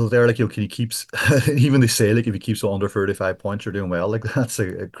Paul Neal there, like, can he keeps even they say like if he keeps it under 35 points, you're doing well. Like that's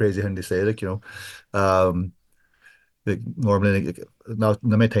a crazy thing to say, Um, like normally not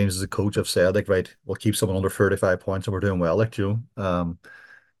many times as a coach I've said like right, we'll keep someone under 35 points and we're doing well, like, but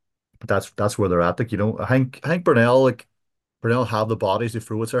that's where they're at. Like, I think Burnell have the bodies to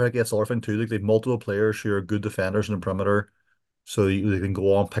throw it there. Like, it's orphan too. Like they've multiple players who are good defenders in the perimeter. So they can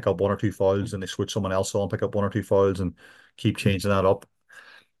go on, pick up 1 or 2 fouls, and they switch someone else on, pick up 1 or 2 fouls, and keep changing that up.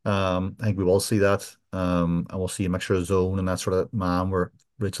 I think we will see that. And we'll see a mixture of zone and that sort of man where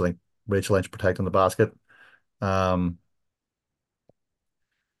Rachel Lynch protecting the basket. Um,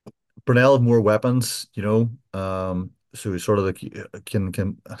 Brunel have more weapons, so he's sort of like can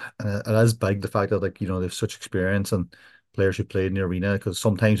and it is big the fact that like they have such experience and players who played in the arena, because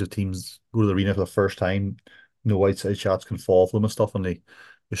sometimes if teams go to the arena for the first time, no outside shots can fall for them and stuff, and they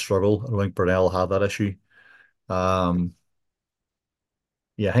struggle. I don't think Brunel have that issue. Um,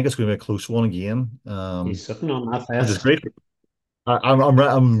 yeah, I think it's going to be a close one again. He's sitting on that Which is fest. great.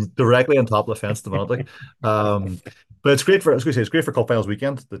 I'm directly on top of the fence at the minute, like. But it's great for I was going to say it's great for Cup Finals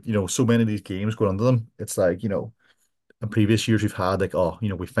weekend that so many of these games going into them. It's like in previous years we've had like, oh,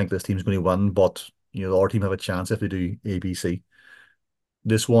 we think this team's going to win, but the other team have a chance if they do A, B, C.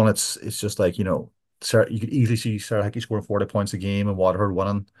 This one, it's just like Sarah, you could easily see Sarah Hickey scoring 40 points a game and Waterford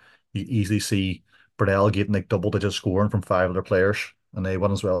winning. You could easily see Brunel getting like double-digit scoring from 5 other players and they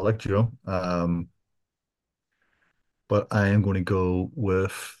win as well, like, but I am going to go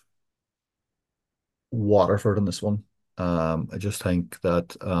with Waterford in this one. I just think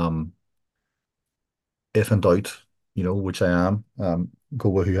that if in doubt, which I am, go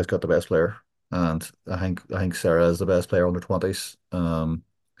with who has got the best player. And I think Sarah is the best player under 20s.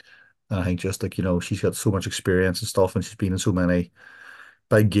 And I think just like, she's got so much experience and stuff, and she's been in so many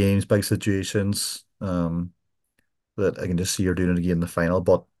big games, big situations, that I can just see her doing it again in the final.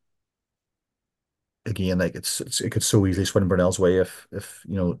 But again, like it could so easily swing Burnell's way if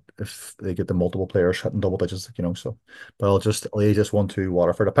they get the multiple players hitting double digits, so. But I'll just 1-2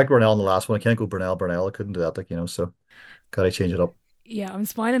 Waterford. I picked Burnell in the last one. I can't go Burnell. I couldn't do that, so gotta change it up. Yeah, I'm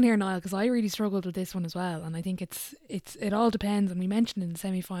smiling here, Niall, because I really struggled with this one as well, and I think it all depends. And we mentioned in the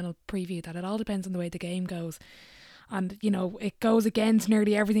semi-final preview that it all depends on the way the game goes, and it goes against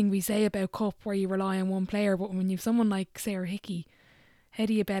nearly everything we say about Cup, where you rely on one player. But when you've someone like Sarah Hickey, how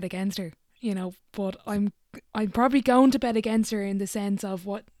do you bet against her? But I'm probably going to bet against her in the sense of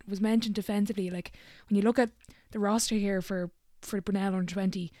what was mentioned defensively. Like when you look at the roster here for Brunel under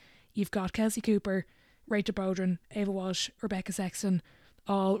 20, you've got Kelsey Cooper, Rachel Bowdren, Ava Walsh, Rebecca Sexton,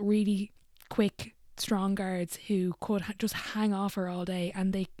 all really quick, strong guards who could just hang off her all day.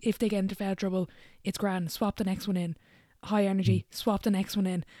 And if they get into foul trouble, it's grand. Swap the next one in. High energy, swap the next one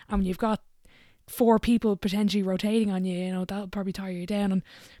in. And when you've got 4 people potentially rotating on you, that'll probably tire you down. And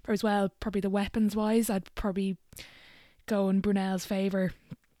probably the weapons wise, I'd probably go in Brunel's favour.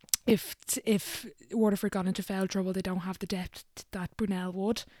 If Waterford got into foul trouble, they don't have the depth that Brunel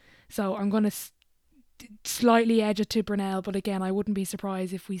would. So I'm going to slightly edge it to Brunel, but again, I wouldn't be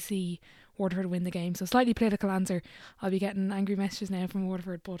surprised if we see Waterford win the game. So slightly political answer. I'll be getting angry messages now from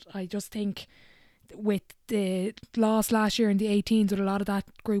Waterford, but I just think with the loss last year in the 18s, with a lot of that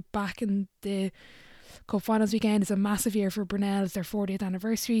group back in the Cup Finals weekend. It's a massive year for Brunel. It's their 40th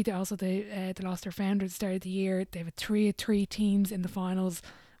anniversary. They lost their founder at the start of the year. They have three teams in the finals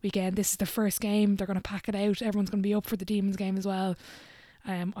weekend. This is the first game. They're going to pack it out. Everyone's going to be up for the Demons game as well.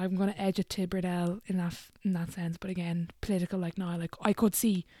 I'm going to edge it to Brunel in that sense. But again, political like Niall, like I could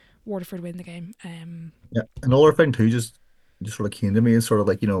see Waterford win the game. Yeah, another thing too, just sort of came to me is sort of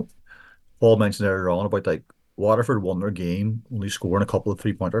like, Paul mentioned earlier on about like Waterford won their game only scoring a couple of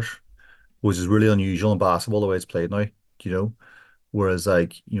 3-pointers, which is really unusual in basketball the way it's played now, whereas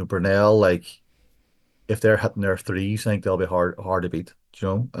like, Brunel, like if they're hitting their threes, I think they'll be hard to beat.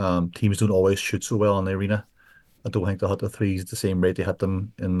 Teams don't always shoot so well in the arena. I don't think they'll hit the threes at the same rate they hit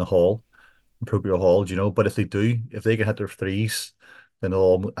them in the hall, Imperial Hall, but if they can hit their threes, then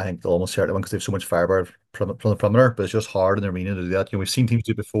I think they'll almost certainly win because they have so much firepower from the perimeter. But it's just hard in the arena to do that. We've seen teams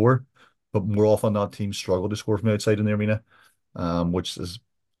do it before, but more often that teams struggle to score from outside in the arena, which is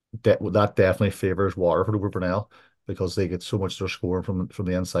that definitely favors Waterford over Brunel because they get so much of their scoring from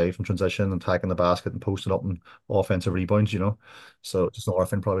the inside, from transition and attacking the basket and posting up and offensive rebounds. So just another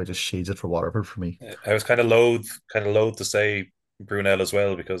thing probably just shades it for Waterford for me. I was kind of loath to say Brunel as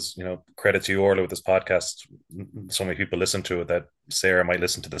well because credit to you, Orla, with this podcast. So many people listen to it that Sarah might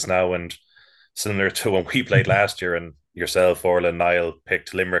listen to this now, and similar to when we played last year and yourself, Orla and Niall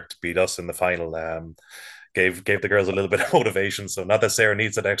picked Limerick to beat us in the final. Gave the girls a little bit of motivation. So not that Sarah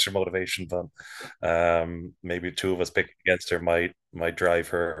needs that extra motivation, but maybe two of us picking against her might drive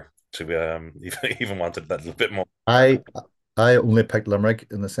her to even wanted that a little bit more. I only picked Limerick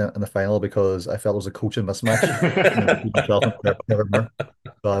in the final because I felt it was a coaching mismatch.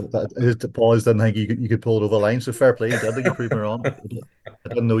 But Paul didn't think you could pull it over the line. So fair play, you did. You proved me wrong. I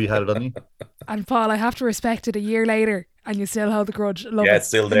didn't know you had it on you. And Paul, I have to respect it a year later, and you still hold the grudge. Love it. It's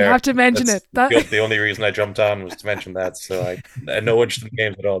still there. And you have to mention it. The only reason I jumped on was to mention that. So I had no interest in the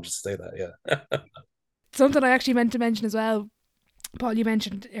games at all. Just to say that, yeah. Something I actually meant to mention as well. Paul, you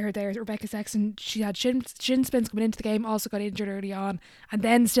mentioned her there, Rebecca Sexton. She had shin splints coming into the game, also got injured early on, and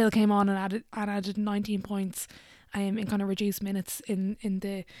then still came on and added 19 points in kind of reduced minutes in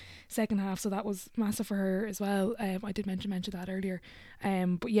the second half. So that was massive for her as well. I did mention that earlier.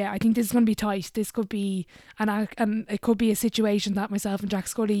 But yeah, I think this is going to be tight. This could be, and it could be a situation that myself and Jack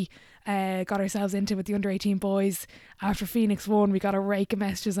Scully got ourselves into with the under-18 boys. After Phoenix won, we got a rake of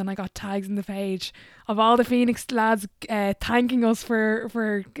messages and I got tags in the page of all the Phoenix lads thanking us for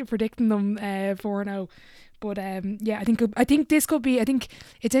predicting them 4-0. But yeah, I think this could be. I think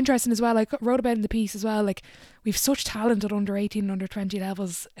it's interesting as well. I wrote about it in the piece as well. Like we've such talent at under 18 and under 20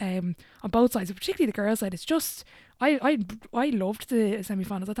 levels on both sides, particularly the girls' side. It's just I loved the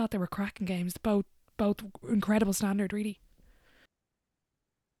semi-finals. I thought they were cracking games. Both incredible standard, really.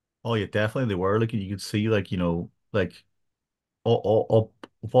 Oh yeah, definitely they were. Like you could see, like all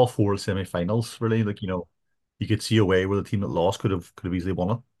four semi-finals really. Like you could see a way where the team that lost could have easily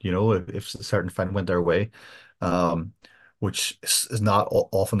won it. If a certain fin went their way, which is not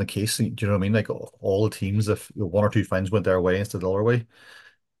often the case. Do you know what I mean? Like all the teams, if one or two fins went their way instead of the other way,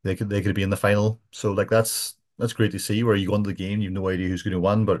 they could be in the final. So like that's great to see. Where you go into the game, you've no idea who's going to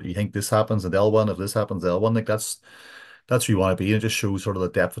win, but you think this happens and they'll win. If this happens, they'll win. Like that's where you want to be. And it just shows sort of the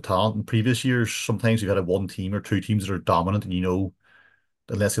depth of talent. In previous years, sometimes you've had one team or two teams that are dominant, and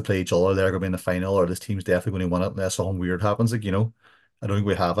unless they play each other, they're going to be in the final, or this team's definitely going to win it unless something weird happens. Like, I don't think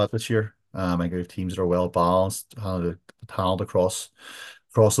we have that this year. I think we have teams that are well balanced, talent across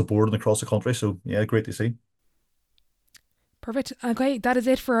the board and across the country. So yeah, great to see. Perfect. Okay, that is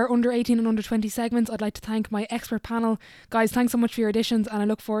it for our under 18 and under 20 segments. I'd like to thank my expert panel. Guys, thanks so much for your additions, and I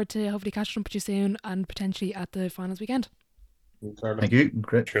look forward to hopefully catching up with you soon and potentially at the finals weekend. Thank you.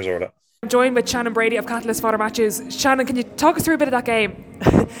 Great. Cheers, Orla. I'm joined with Shannon Brady of Catalyst Fodder Matches. Shannon, can you talk us through a bit of that game?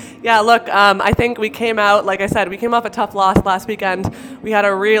 Yeah, look, I think we came out, like I said, we came off a tough loss last weekend. We had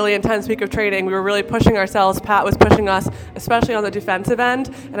a really intense week of training. We were really pushing ourselves. Pat was pushing us, especially on the defensive end.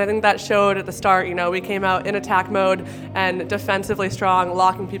 And I think that showed at the start. We came out in attack mode and defensively strong,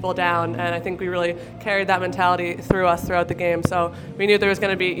 locking people down. And I think we really carried that mentality throughout the game. So we knew there was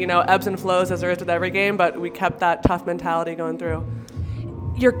going to be, ebbs and flows as there is with every game, but we kept that tough mentality going through.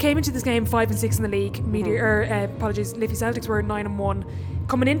 You came into this game 5-6 in the league. Liffey Celtics were 9-1.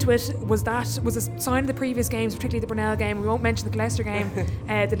 Coming into it, was a sign of the previous games, particularly the Brunel game. We won't mention the Gloucester game,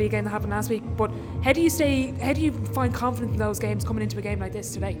 the league game that happened last week. But how do you find confidence in those games coming into a game like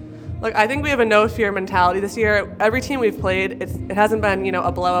this today? Look, I think we have a no fear mentality this year. Every team we've played, it hasn't been,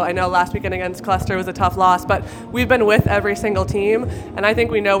 a blowout. I know last weekend against Gloucester was a tough loss, but we've been with every single team, and I think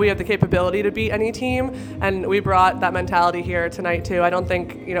we know we have the capability to beat any team, and we brought that mentality here tonight too. I don't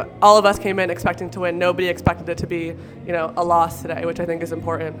think, all of us came in expecting to win. Nobody expected it to be, a loss today, which I think is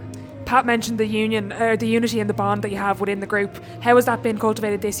important. Pat mentioned the unity and the bond that you have within the group. How has that been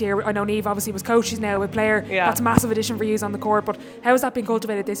cultivated this year? I know Niamh obviously was coach, she's now a player. Yeah. That's a massive addition for you on the court, but how has that been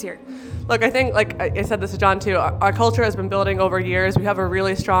cultivated this year? Look, I think, like I said this to John too, our culture has been building over years. We have a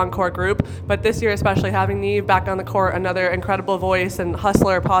really strong core group, but this year especially having Niamh back on the court, another incredible voice and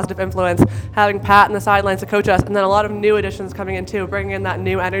hustler, positive influence, having Pat in the sidelines to coach us, and then a lot of new additions coming in too, bringing in that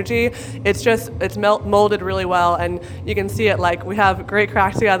new energy. It's molded really well, and you can see it. Like, we have great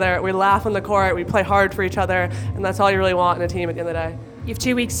cracks together, we laugh on the court, we play hard for each other, and that's all you really want in a team at the end of the day. You have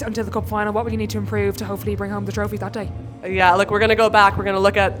 2 weeks until the cup final. What will you need to improve to hopefully bring home the trophy that day? Yeah, look, we're going to go back. We're going to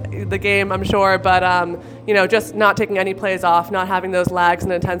look at the game, I'm sure, but just not taking any plays off, not having those lags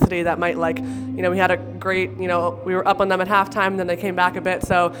and intensity that might, we had a great, we were up on them at halftime, and then they came back a bit.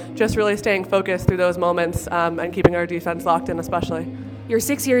 So just really staying focused through those moments and keeping our defense locked in, especially. You're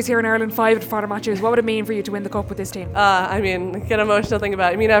 6 years here in Ireland, 5 at Fodder matches. What would it mean for you to win the cup with this team? Get emotional thinking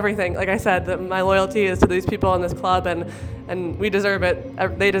about it. I mean everything. Like I said, my loyalty is to these people in this club, and we deserve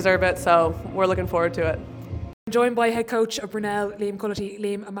it. They deserve it, so we're looking forward to it. I'm joined by head coach of Brunel, Liam Cullity.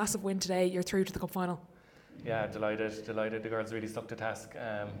 Liam, a massive win today. You're through to the cup final. Yeah, delighted. The girls really stuck to task.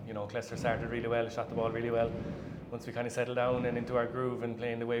 Clester started really well, shot the ball really well. Once we kind of settled down and into our groove and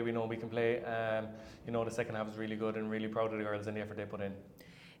playing the way we know we can play, the second half was really good, and really proud of the girls and the effort they put in.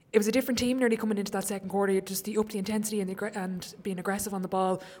 It was a different team nearly coming into that second quarter. Just up the intensity and being aggressive on the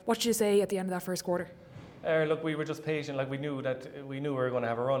ball. What did you say at the end of that first quarter? Look, we were just patient. Like, we knew we were going to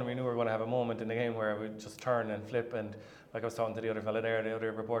have a run. We knew we were going to have a moment in the game where we'd just turn and flip. And like I was talking to the other fella there, the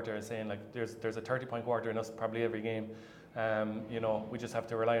other reporter, saying, like, there's a 30-point quarter in us probably every game. We just have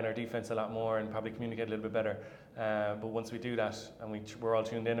to rely on our defense a lot more and probably communicate a little bit better. But once we do that and we're all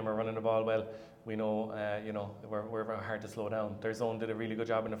tuned in and we're running the ball well, we know we're very hard to slow down. Their zone did a really good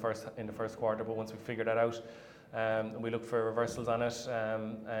job in the first quarter, but once we figured that out, we looked for reversals on it,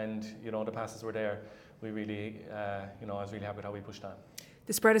 and the passes were there. We really, I was really happy with how we pushed on.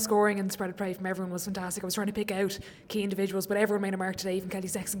 The spread of scoring and the spread of play from everyone was fantastic. I was trying to pick out key individuals, but everyone made a mark today. Even Kelly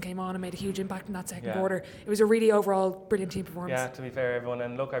Sexton came on and made a huge impact in that second quarter. It was a really overall brilliant team performance. Yeah, to be fair, everyone.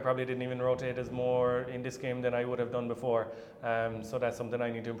 And look, I probably didn't even rotate as more in this game than I would have done before. So that's something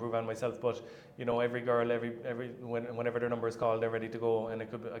I need to improve on myself. But every girl, whenever their number is called, they're ready to go. And I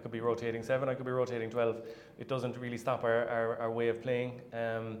could be rotating 7, I could be rotating 12. It doesn't really stop our way of playing.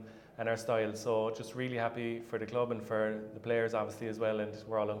 And our style. So just really happy for the club and for the players obviously as well, and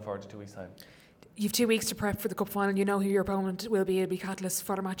we're all looking forward to 2 weeks' time. You've 2 weeks to prep for the cup final. You know who your opponent will be. It'll be Catalyst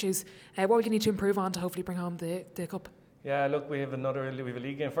Fodder matches. What will you need to improve on to hopefully bring home the cup? Yeah, look, we have a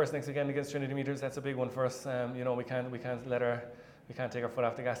league game first next weekend against Trinity Meters. That's a big one for us. We can't take our foot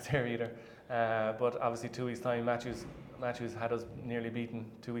off the gas there either. But obviously 2 weeks' time, Matthews had us nearly beaten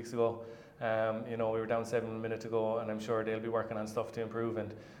 2 weeks ago. We were down 7 minutes ago, and I'm sure they'll be working on stuff to improve,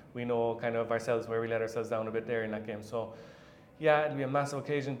 and we know kind of ourselves where we let ourselves down a bit there in that game. So yeah, it'll be a massive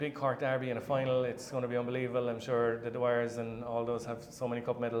occasion, big Cork derby in a final. It's going to be unbelievable. I'm sure the Dwyers and all those have so many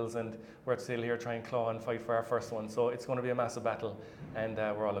cup medals, and we're still here trying to claw and fight for our first one. So it's going to be a massive battle, and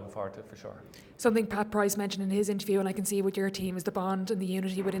we're all looking forward to it for sure. Something Pat Price mentioned in his interview, and I can see with your team, is the bond and the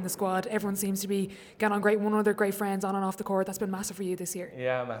unity within the squad. Everyone seems to be getting on great, one of their great friends on and off the court. That's been massive for you this year.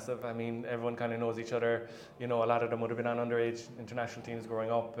 Yeah, massive. I mean, everyone kind of knows each other. A lot of them would have been on underage international teams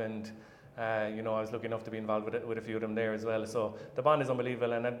growing up, and I was lucky enough to be involved with a few of them there as well. So the bond is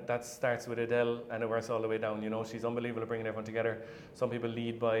unbelievable, and that starts with Adele and it works all the way down. She's unbelievable at bringing everyone together. Some people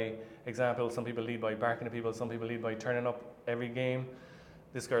lead by example, some people lead by barking at people, some people lead by turning up every game.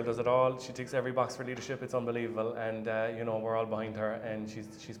 This girl does it all. She ticks every box for leadership. It's unbelievable, and we're all behind her, and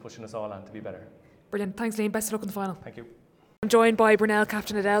she's pushing us all on to be better. Brilliant. Thanks, Liam. Best of luck in the final. Thank you. I'm joined by Brunel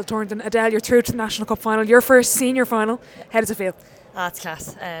captain Adele Thornton. Adele, you're through to the National Cup final. Your first senior final. How does it feel? It's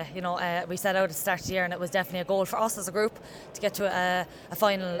class. We set out at the start of the year, and it was definitely a goal for us as a group to get to a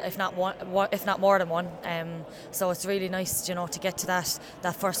final, if not more than one. So it's really nice, to get to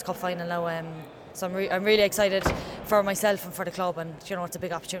that first cup final now. So I'm really excited for myself and for the club, and it's a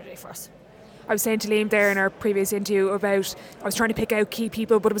big opportunity for us. I was saying to Liam there in our previous interview about I was trying to pick out key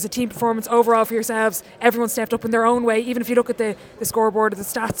people, but it was a team performance overall for yourselves. Everyone stepped up in their own way. Even if you look at the scoreboard or the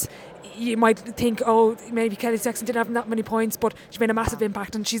stats, you might think, maybe Kelly Sexton didn't have that many points, but she made a massive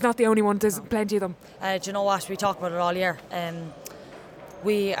impact, and she's not the only one. There's plenty of them. Do you know what? We talked about it all year.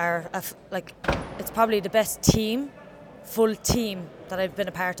 We are it's probably the best team full team that I've been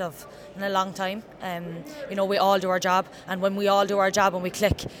a part of in a long time. We all do our job, and when we all do our job and we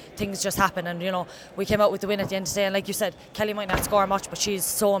click, things just happen. And we came out with the win at the end of the day, and like you said, Kelly might not score much, but she's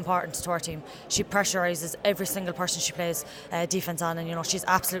so important to our team. She pressurises every single person she plays defence on, and she's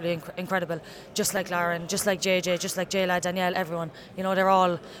absolutely incredible, just like Lauren, just like JJ, just like Jayla, Danielle, everyone. We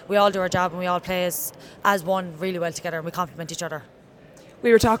all do our job, and we all play as one really well together, and we complement each other.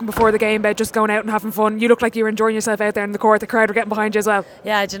 We were talking before the game about just going out and having fun. You look like you were enjoying yourself out there in the court. The crowd were getting behind you as well.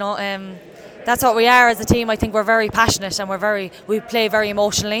 Yeah, that's what we are as a team. I think we're very passionate, and we play very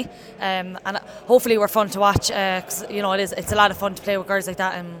emotionally, and hopefully we're fun to watch. 'Cause, it's a lot of fun to play with girls like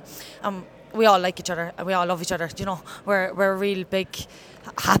that, and we all like each other and we all love each other. We're a real big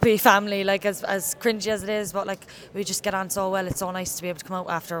happy family, like as cringy as it is, but like we just get on so well. It's so nice to be able to come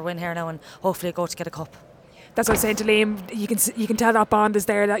out after a win here now and hopefully go to get a cup. That's what I was saying to Liam. You can tell that bond is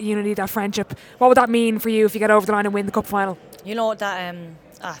there, that unity, that friendship. What would that mean for you if you get over the line and win the cup final? That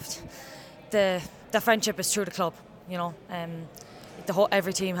the friendship is through the club.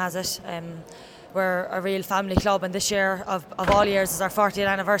 Every team has it. We're a real family club, and this year of all years is our 40th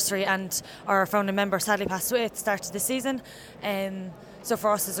anniversary, and our founding member sadly passed away at the start of the season. So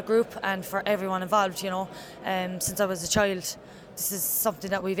for us as a group and for everyone involved, since I was a child, this is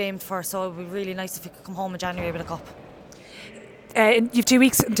something that we've aimed for, so it would be really nice if we could come home in January with a cup. You've 2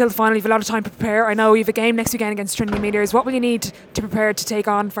 weeks until the final. You've a lot of time to prepare. I know you've a game next weekend against Trinity Meteors. What will you need to prepare to take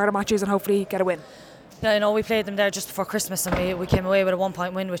on further matches and hopefully get a win? Yeah, we played them there just before Christmas, and we came away with a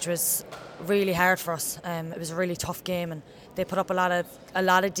 1-point win, which was really hard for us. It was a really tough game, and they put up a lot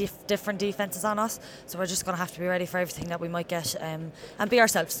of different defences on us. So we're just going to have to be ready for everything that we might get, and be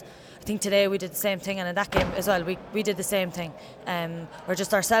ourselves. I think today we did the same thing, and in that game as well, we did the same thing. We're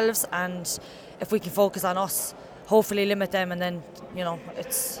just ourselves, and if we can focus on us, hopefully limit them, and then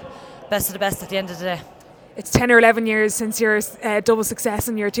it's best of the best at the end of the day. It's 10 or 11 years since your double success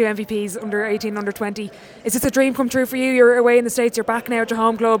and your 2 MVPs, under 18, under 20. Is this a dream come true for you? You're away in the States, you're back now at your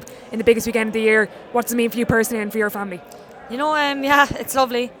home club in the biggest weekend of the year. What does it mean for you personally and for your family? It's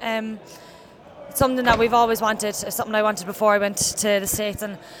lovely. It's something that we've always wanted. It's something I wanted before I went to the States,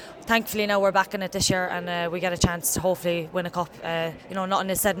 and thankfully now we're back in it this year, and we get a chance to hopefully win a cup. Nothing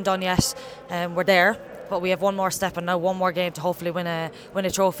is said and done yet. We're there, but we have one more step and now one more game to hopefully win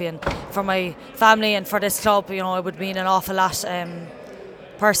a trophy. And for my family and for this club, it would mean an awful lot,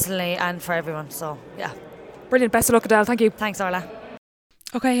 personally and for everyone. So yeah. Brilliant. Best of luck, Adele. Thank you. Thanks, Orla.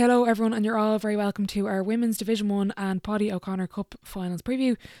 Okay, hello everyone, and you're all very welcome to our Women's Division 1 and Paddy O'Connor Cup Finals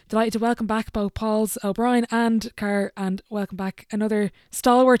preview. Delighted to welcome back both Pauls O'Brien and Carr, and welcome back another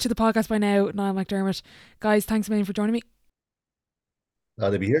stalwart to the podcast by now, Niall McDermott. Guys, thanks a million for joining me.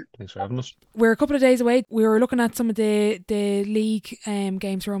 Glad to be here. Thanks for having us. We're a couple of days away. We were looking at some of the league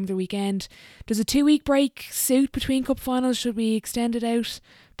games from the weekend. Does a 2-week break suit between cup finals? Should we extend it out?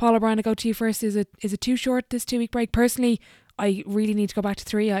 Paul O'Brien, I go to you first. Is it too short, this 2-week break? Personally, I really need to go back to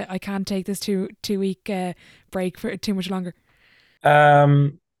 3. I can't take this two-week break for too much longer.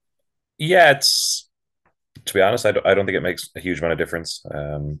 It's, to be honest, I don't think it makes a huge amount of difference.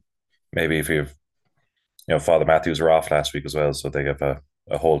 Maybe if you've, Father Matthews were off last week as well, so they have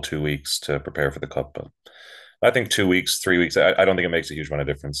a whole 2 weeks to prepare for the cup. But I think 2 weeks, 3 weeks, I don't think it makes a huge amount of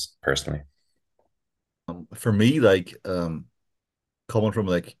difference personally. For me, coming from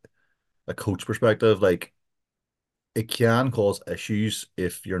a coach perspective, it can cause issues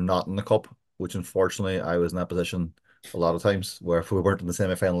if you're not in the cup, which unfortunately I was in that position a lot of times, where if we weren't in the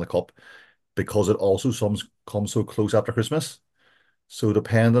semi-final of the cup, because it also comes so close after Christmas. So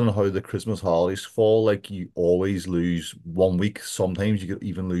depending on how the Christmas holidays fall, you always lose 1 week. Sometimes you could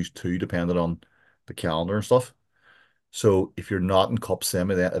even lose 2, depending on the calendar and stuff. So if you're not in cup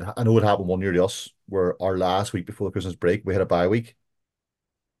semi, I know it happened one year to us, where our last week before the Christmas break, we had a bye week,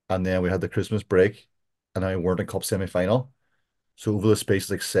 and then we had the Christmas break, and then we weren't in cup semi-final. So over the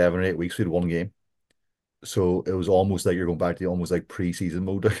space of 7 or 8 weeks, we had 1 game. So it was almost like you're going back to almost pre-season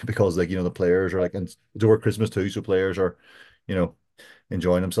mode because the players are and it's over Christmas too, so players are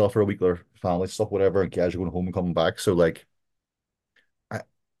enjoying themselves for a week, their family stuff, whatever, and guys are going home and coming back. So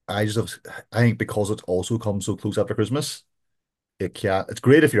I think because it also comes so close after Christmas, it's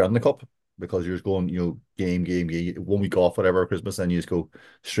great if you're in the cup because you're just going game 1 week off, whatever, Christmas, then you just go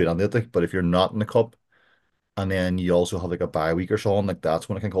straight on it. But if you're not in the cup and then you also have a bye week or so on, that's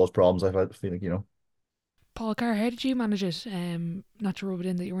when it can cause problems. I feel Paul, Carr, how did you manage it? Not to rub it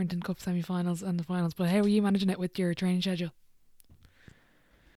in that you weren't in cup semi-finals and the finals, but how were you managing it with your training schedule?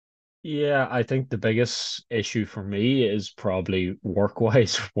 Yeah, I think the biggest issue for me is probably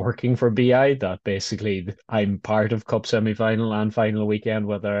work-wise working for BI. That basically I'm part of Cup semi-final and final weekend,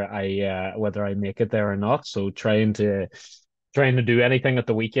 whether I make it there or not. So trying to do anything at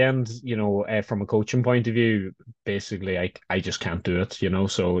the weekend, from a coaching point of view, basically I just can't do it,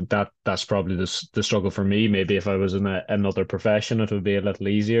 So that's probably the struggle for me. Maybe if I was in another profession, it would be a little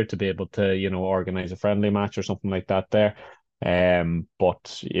easier to be able to, organize a friendly match or something like that there.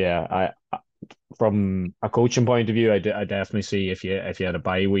 But yeah, from a coaching point of view, I definitely see if you had a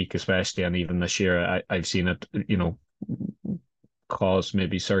bye week, especially, and even this year, I've seen it, cause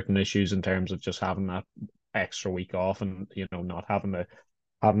maybe certain issues in terms of just having that extra week off and not having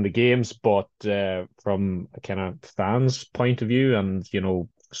the games. But from a kind of fans' point of view, and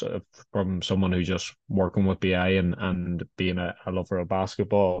sort of from someone who's just working with BI and being a lover of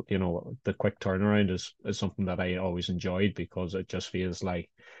basketball, the quick turnaround is something that I always enjoyed because it just feels like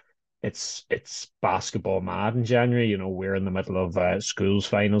it's basketball mad in January. We're in the middle of schools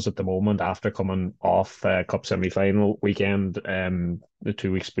finals at the moment after coming off cup semi-final weekend the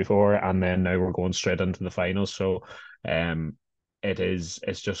 2 weeks before, and then now we're going straight into the finals. So um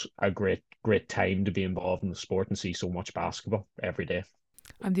it's just a great time to be involved in the sport and see so much basketball every day.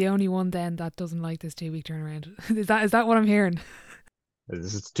 I'm the only one then that doesn't like this 2 week turnaround. Is that what I'm hearing?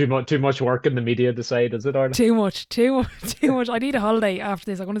 This is too much work in the media to decide, is it, Arda? Too much, too much, too much. I need a holiday after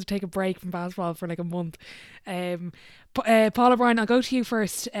this. I wanted to take a break from basketball for like a month. Paul O'Brien, I'll go to you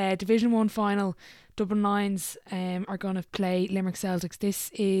first. Division 1 final. Dublin Lions are going to play Limerick Celtics. This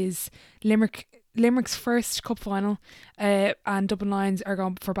is Limerick's first cup final, and Dublin Lions are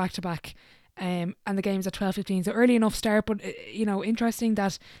going for back-to-back. And the game's at 12:15, so early enough start, but interesting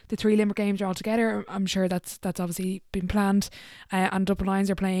that the three Limerick games are all together. I'm sure that's obviously been planned, and Dublin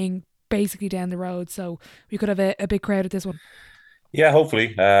Lions are playing basically down the road, so we could have a big crowd at this one. Yeah,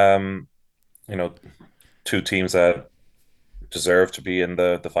 hopefully. Two teams that deserve to be in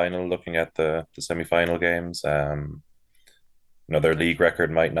the final. Looking at the semi-final games, their league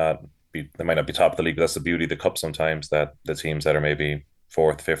record might not be they might not be top of the league, but that's the beauty of the cup sometimes, that the teams that are maybe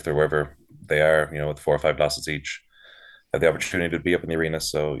fourth, fifth, or wherever they are, with 4 or 5 losses each, have the opportunity to be up in the arena.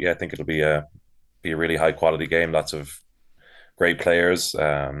 So yeah, I think it'll be a really high quality game. Lots of great players.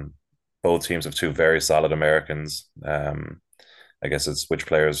 Both teams have two very solid Americans. I guess it's which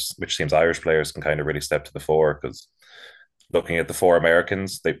teams Irish players can kind of really step to the fore, because looking at the 4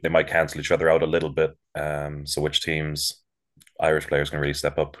 Americans, they might cancel each other out a little bit. So which teams Irish players can really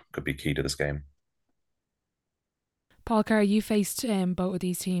step up could be key to this game. Paul Carr, you faced both of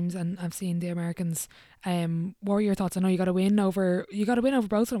these teams, and I've seen the Americans. What were your thoughts? I know you got to win over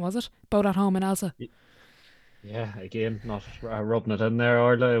both of them, was it? Both at home in Elsa. Yeah, again, not rubbing it in there,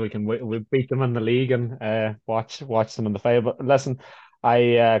 Orla. We beat them in the league and watch them in the final. But listen,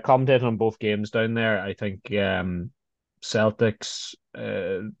 I commentated on both games down there. I think Celtics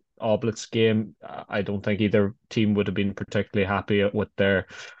Oblets game, I don't think either team would have been particularly happy with their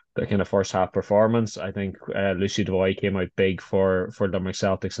kind of first half performance. I think Lucy Devoy came out big for Limerick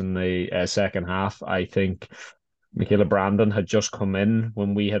Celtics in the second half. I think Michaela Brandon had just come in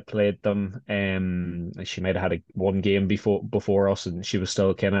when we had played them. She might have had one game before us, and she was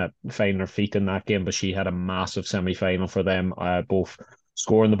still kind of finding her feet in that game. But she had a massive semi-final for them, both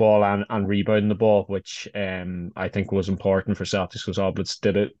scoring the ball and rebounding the ball, which I think was important for Celtics, because Oblets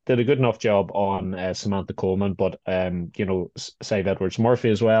did a good enough job on Samantha Coleman, but Sive Edwards Murphy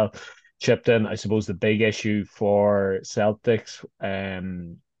as well chipped in. I suppose the big issue for Celtics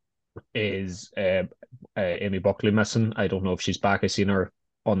is Amy Buckley missing. I don't know if she's back. I seen her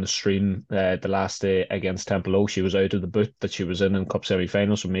on the stream the last day against Temple. She was out of the boot that she was in cup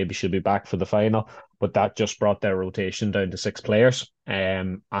semi-final, so maybe she'll be back for the final. But that just brought their rotation down to 6 players.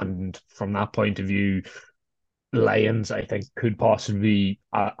 And from that point of view, Lions, I think, could possibly be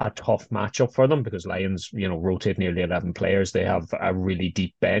a tough matchup for them, because Lions, rotate nearly 11 players. They have a really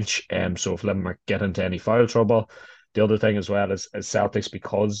deep bench. So if Limerick get into any foul trouble, the other thing as well is Celtics,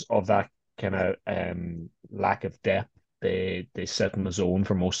 because of that kind of lack of depth, they sit in the zone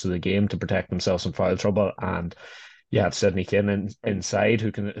for most of the game to protect themselves from foul trouble. And you have Sydney Kin inside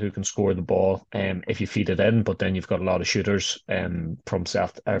who can score the ball if you feed it in, but then you've got a lot of shooters from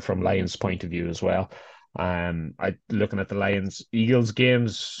Lions' point of view as well. Looking at the Lions Eagles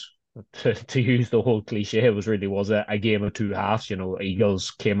games, to use the whole cliche, it was a game of 2 halves.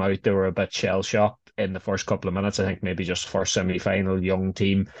 Eagles came out, they were a bit shell shocked in the first couple of minutes. I think maybe just first semi-final, young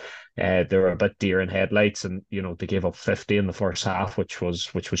team. They were a bit deer in headlights, and they gave up 50 in the first half, which was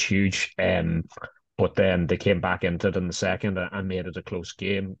huge. But then they came back into it in the second and made it a close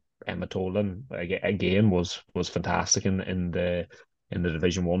game. Emma Tolan again was fantastic in in the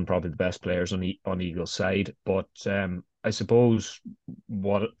Division One, probably the best players on Eagles' side. But I suppose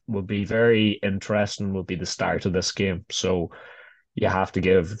what will be very interesting will be the start of this game. So you have to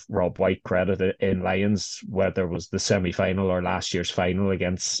give Rob White credit in Lions, whether it was the semi-final or last year's final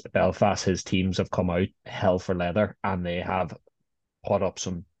against Belfast. His teams have come out hell for leather, and they have put up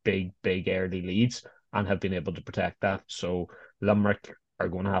some big early leads and have been able to protect that. So Limerick are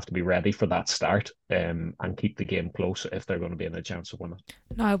going to have to be ready for that start and keep the game close if they're going to be in a chance of winning.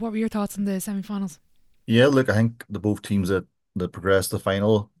 Niall, what were your thoughts on the semi-finals? Yeah, look, I think the both teams that progressed to the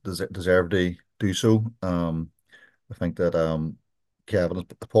final deserve to do so. I think that Kevin, as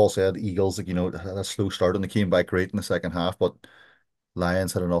Paul said, Eagles, like, had a slow start and they came back great in the second half, but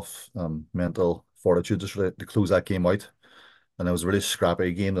Lions had enough mental fortitude to close that game out. And it was a really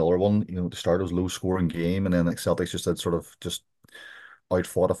scrappy game. The other one, the start was low scoring game, and then like Celtics just had sort of just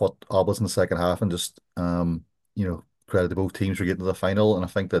outfought Obels in the second half, and just credit to both teams for getting to the final. And I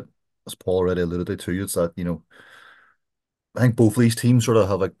think that, as Paul already alluded to, it's that I think both of these teams sort of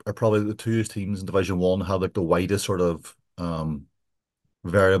have are probably the two teams in Division One have like the widest sort of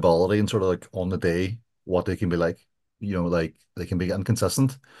variability and sort of like on the day what they can be like. Like they can be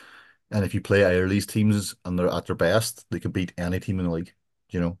inconsistent. And if you play either of these teams and they're at their best, they could beat any team in the league,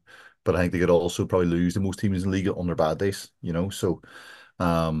 you know. But I think they could also probably lose to most teams in the league on their bad days, So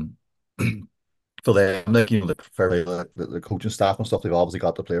um for them, like, like fairly the coaching staff and stuff, they've obviously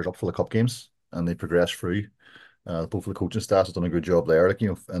got the players up for the cup games and they progress through. Both of the coaching staff have done a good job there, like,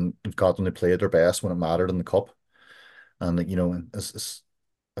 and they've got them to play at their best when it mattered in the cup. And like, as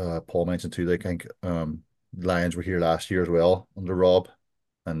Paul mentioned too, they think Lions were here last year as well under Rob,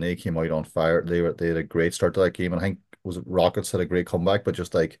 and they came out on fire. They had a great start to that game, and I think was it Rockets had a great comeback, but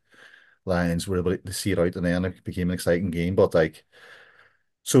just like Lions were able to see it out, and then it became an exciting game. But like,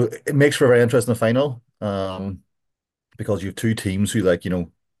 so it makes for a very interesting final, because you have two teams who, like,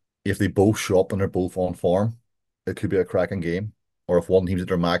 if they both show up and they're both on form, it could be a cracking game. Or if one team's at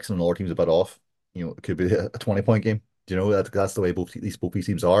their max and another team's a bit off, it could be a 20-point game. That's the way both these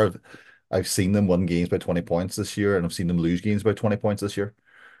teams are. I've seen them win games by 20 points this year, and I've seen them lose games by 20 points this year.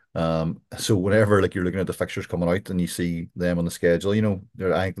 So whenever like you're looking at the fixtures coming out and you see them on the schedule,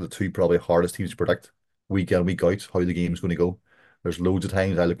 they're, I think, the two probably hardest teams to predict week in, week out, how the game's going to go. There's loads of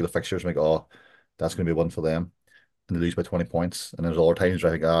times I look at the fixtures and like, oh, that's going to be one for them, and they lose by 20 points. And there's other times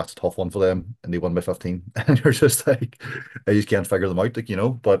where I think, it's a tough one for them, and they win by 15. And you're just like, I just can't figure them out,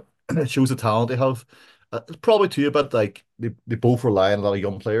 like, but it shows the talent they have. It's probably too a bit like they both rely on a lot of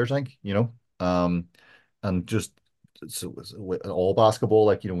young players, I think, and just it's all basketball,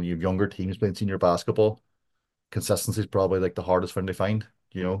 like, when you have younger teams playing senior basketball, consistency is probably like the hardest thing to find,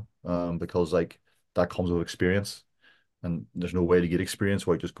 because like that comes with experience, and there's no way to get experience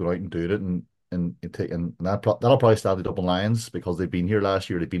without just going out and doing it, and that'll probably stand the Dublin Lions because they've been here last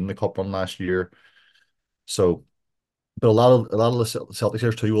year, they've been in the cup run last year, so. But a lot of the Celtics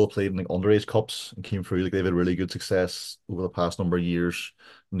here too will have played in like underage cups and came through. Like they've had really good success over the past number of years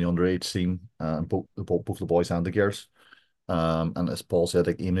in the underage scene, both the boys and the girls. And as Paul said,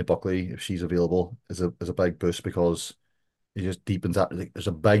 like Amy Buckley, if she's available, is a big boost because it just deepens that. Like, there's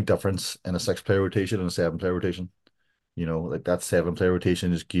a big difference in a 6-player rotation and a 7-player rotation. Like that 7-player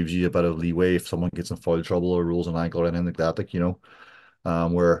rotation just gives you a bit of leeway if someone gets in foul trouble or rolls an ankle or anything like that.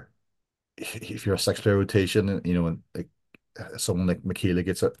 Like, where if you're a 6-player rotation, and like someone like Michaela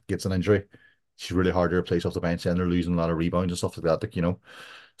gets an injury, she's really hard to replace off the bench, and they're losing a lot of rebounds and stuff like that. Like,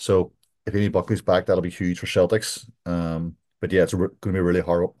 so if Amy Buckley's back, that'll be huge for Celtics. But yeah, it's going to be a really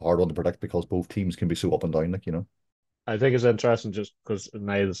hard one to predict because both teams can be so up and down. Like, I think it's interesting just because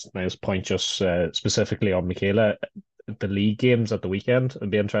Niall's point just specifically on Michaela, the league games at the weekend.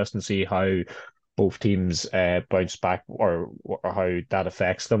 It'd be interesting to see how both teams bounce back or how that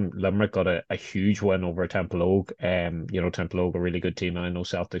affects them. Limerick got a huge win over Templeogue. Templeogue are a really good team, and I know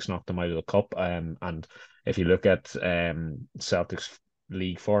Celtics knocked them out of the cup. And if you look at Celtics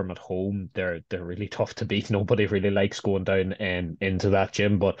league form at home, they're really tough to beat. Nobody really likes going down into that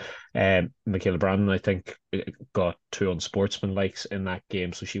gym. But Michaela Brandon, I think, got 2 unsportsmanlikes in that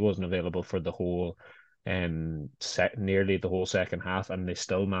game, so she wasn't available for the whole nearly the whole second half, and they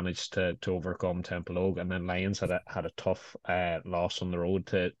still managed to overcome Templeogue. And then Lions had a tough loss on the road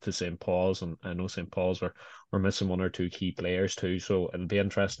to St. Paul's, and I know St. Paul's were missing 1 or 2 key players too, so it'll be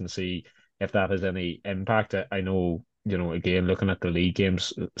interesting to see if that has any impact. I know, again, looking at the league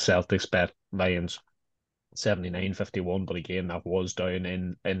games, Celtics bet Lions 79-51, but again, that was down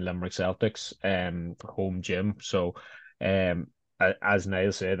in Limerick Celtics home gym. So as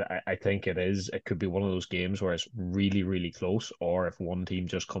Niall said, I think it could be one of those games where it's really, really close, or if one team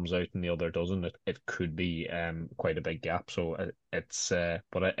just comes out and the other doesn't, it could be quite a big gap. So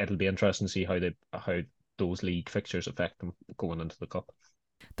but it'll be interesting to see how those league fixtures affect them going into the cup.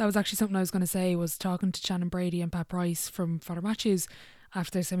 That was actually something I was going to say, was talking to Shannon Brady and Pat Price from Father Matthews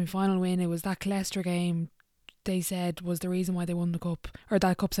after their semi-final win. It was that Leicester game, they said, was the reason why they won the cup, or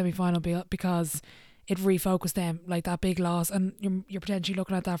that cup semi-final, because it refocused them, like that big loss. And you're potentially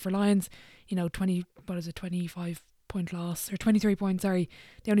looking at that for Lions, 25 point loss, or 23 points, sorry.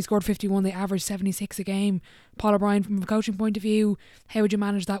 They only scored 51, they averaged 76 a game. Paul O'Brien, from a coaching point of view, how would you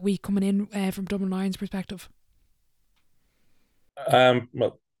manage that week coming in from Dublin Lions perspective?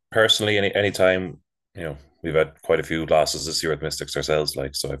 Well, personally, any time, we've had quite a few losses this year with Mystics ourselves,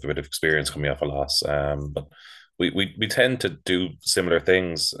 so I have a bit of experience coming off a loss. But we tend to do similar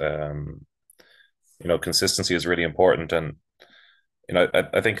things. Consistency is really important, and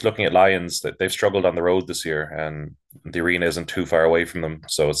I think looking at Lions, that they've struggled on the road this year, and the arena isn't too far away from them.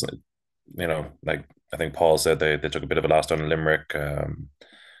 So it's like I think Paul said, they took a bit of a loss down in Limerick,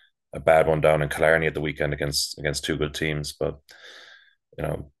 a bad one down in Killarney at the weekend against two good teams. But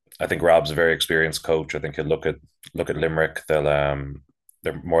I think Rob's a very experienced coach. I think he'll look at Limerick.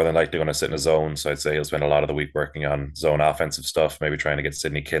 They're more than likely going to sit in a zone. So I'd say he'll spend a lot of the week working on zone offensive stuff, maybe trying to get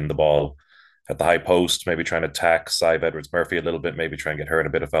Sidney Kinn the ball at the high post, maybe trying to attack Sive Edwards-Murphy a little bit, maybe try and get her in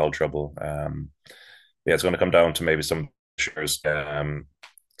a bit of foul trouble. It's going to come down to maybe some pushers, Ken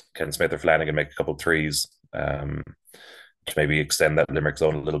Smith or Flanagan make a couple of threes, to maybe extend that Limerick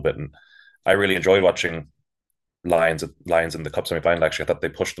zone a little bit. And I really enjoyed watching Lions in the cup semi-final. Actually, I thought they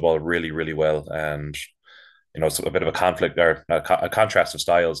pushed the ball really, really well, and it's a bit of a conflict or a contrast of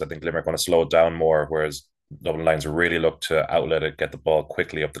styles. I think Limerick want to slow it down more, whereas Dublin Lions really look to outlet it, get the ball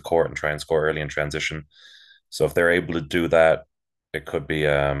quickly up the court, and try and score early in transition. So if they're able to do that, it could be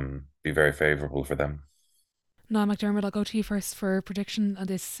very favourable for them. Niall McDermott, I'll go to you first for prediction on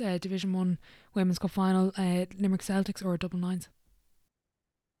this Division 1 Women's Cup final, Limerick Celtics or Dublin Lions?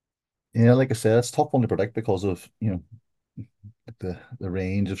 Yeah, like I said, it's a tough one to predict because of the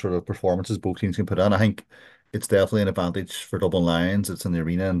range of sort of performances both teams can put on. I think it's definitely an advantage for Dublin Lions. It's in the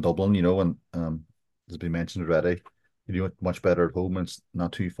arena in Dublin, and as been mentioned already, you do it much better at home, and it's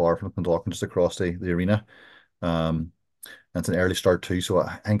not too far from Clondalkin, just across the arena. And it's an early start too, so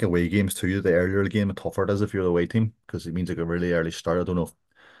I think away games too, the earlier the game, the tougher it is if you're the away team, because it means like a really early start. I don't know if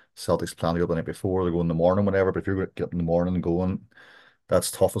Celtics plan to go the night before, they go in the morning, whatever, but if you're going to get up in the morning and going,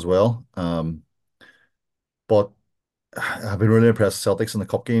 that's tough as well. But I've been really impressed with Celtics in the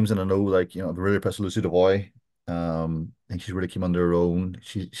cup games, and I know, I've been really impressed with Lucy Devoy. I think she's really came under her own.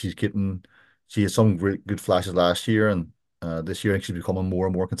 She had some great good flashes last year, and this year I think she's becoming more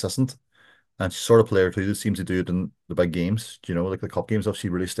and more consistent. And she's sort of player too that seems to do it in the big games. Like the cup games stuff, she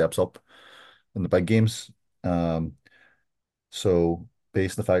really steps up in the big games. So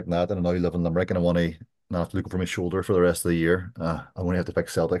based on the fact that, and I know you live in Limerick, and I want to not have to look over my shoulder for the rest of the year, I'm going to have to pick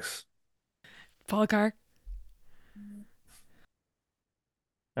Celtics. Paul Carr?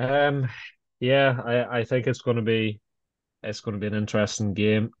 Yeah, I think it's going to be an interesting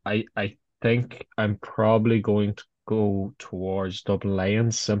game. I think I'm probably going to go towards Dublin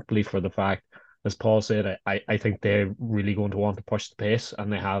Lions, simply for the fact, as Paul said, I think they're really going to want to push the pace,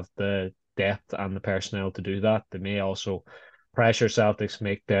 and they have the depth and the personnel to do that. They may also pressure Celtics,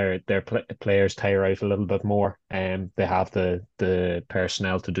 make their players tire out a little bit more, and they have the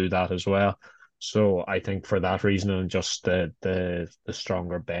personnel to do that as well. So I think for that reason, and just the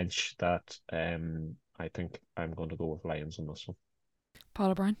stronger bench, that I think I'm going to go with Lions on this one.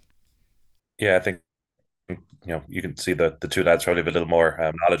 Paul O'Brien? Yeah, I think you can see the two lads probably have a little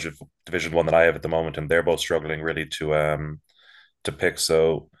more knowledge of Division 1 than I have at the moment, and they're both struggling really to pick.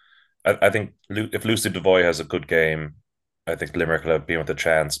 So I think if Lucy Devoy has a good game, I think Limerick will be with a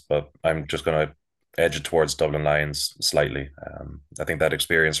chance, but I'm just going to edge it towards Dublin Lions slightly. I think that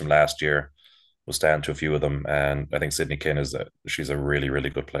experience from last year will stand to a few of them, and I think Sidney Kinn she's a really, really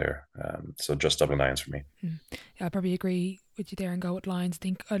good player. So just Dublin Lions for me. Yeah, I probably agree with you there and go with Lions. I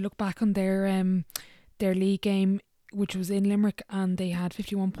think I look back on their league game, which was in Limerick, and they had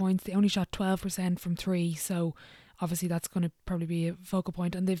 51 points. They only shot 12% from three, so obviously that's going to probably be a focal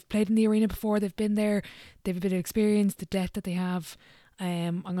point. And they've played in the arena before, they've been there, they've a bit of experience, the depth that they have.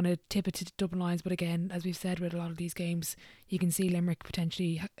 I'm going to tip it to Dublin Lions, but again, as we've said with a lot of these games, you can see Limerick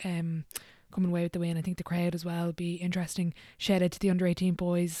potentially coming away with the win. I think the crowd as well will be interesting. Shout out to the under-18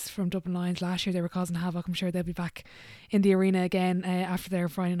 boys from Dublin Lions. Last year they were causing havoc. I'm sure they'll be back in the arena again after their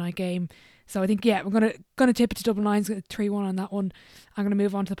Friday night game. So I think, yeah, we're gonna tip it to Dublin Lions, 3-1 on that one. I'm going to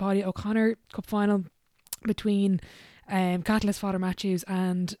move on to the Paddy O'Connor Cup final between Catalyst Father Matthews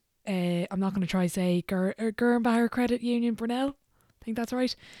and I'm not going to try say Gurrenbauer Credit Union Brunel. I think that's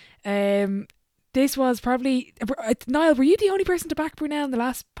right. This was probably Niall. Were you the only person to back Brunel in the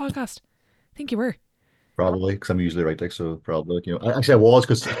last podcast? I think you were. Probably because I'm usually right, like, so probably, like, actually I was,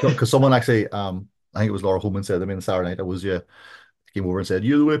 because someone actually, I think it was Laura Holman, said to me on Saturday night, I was, yeah, came over and said,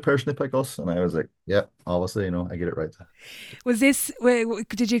 "You the way person to pick us," and I was like, "Yeah, obviously, I get it right." Was this?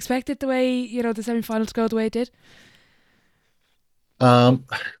 Did you expect it the way the semi-finals go the way it did? Um,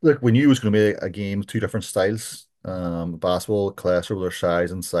 Look, we knew it was going to be a game with two different styles. Basketball, Clester with their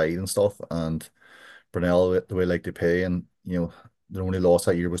size and side and stuff, and Brunel the way like they play, and the only loss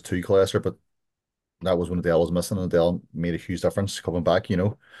that year was to Clester, but that was when Adele was missing, and Adele made a huge difference coming back.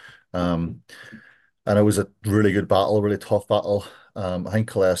 Um, and it was a really good battle, really tough battle. I think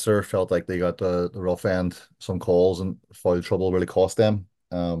Clester felt like they got the rough end, some calls and foul trouble really cost them.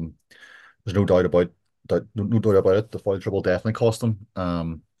 There's no doubt about that, no doubt about it. The foul trouble definitely cost them.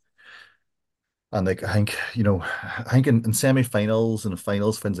 And like I think in semi-finals and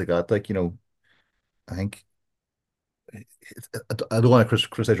finals, things like that, like I think I don't want to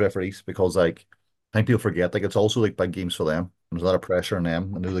criticize referees, because like I think people forget, like, it's also like big games for them. There's a lot of pressure on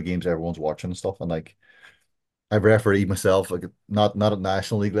them, and they're the games everyone's watching and stuff. And like I've refereed myself, like not at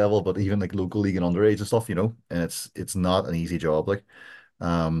national league level, but even like local league and underage and stuff, and it's not an easy job, like.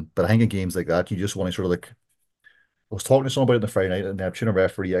 But I think in games like that, you just want to sort of like, I was talking to someone about it on the Friday night at Neptune, a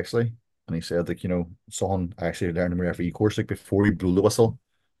referee actually, and he said, like, someone actually learned a referee course, like, before you blew the whistle,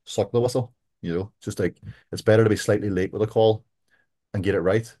 suck the whistle, just like it's better to be slightly late with a call and get it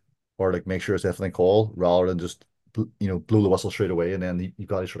right, or like make sure it's definitely a call, rather than just blow the whistle straight away and then you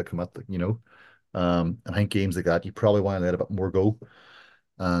got to sort of commit, and I think games like that, you probably want to let a bit more go,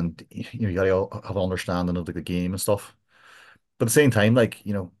 and you got to have an understanding of, like, the game and stuff. But at the same time, like,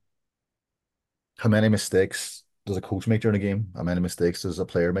 how many mistakes does a coach make during a game? How many mistakes does a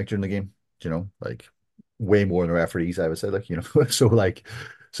player make during the game? Like, way more than the referees, I would say. Like, so like,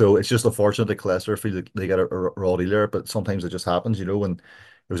 so it's just unfortunate that Cleicester feel like they got a raw deal there, but sometimes it just happens, and it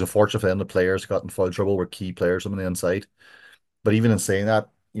was unfortunate for them the players got in foul trouble, were key players on the inside. But even in saying that,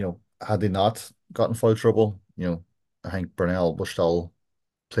 had they not gotten foul trouble, I think Burnell was still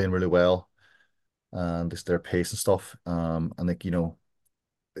playing really well, and it's their pace and stuff. And like,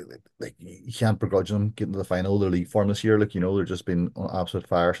 like you can't begrudge them getting to the final of their league form this year. Like, they've just been on absolute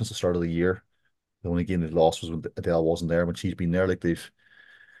fire since the start of the year. The only game they've lost was when Adele wasn't there. When she's been there, like, they've,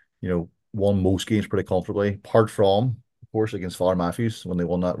 won most games pretty comfortably, apart from, of course, against Father Matthews when they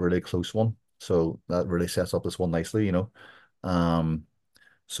won that really close one. So that really sets up this one nicely. Um,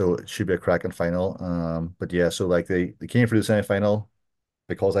 so it should be a cracking final. But yeah, so like they came through the semi-final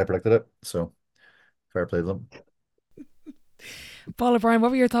because I predicted it. So fair play to them. Paul O'Brien,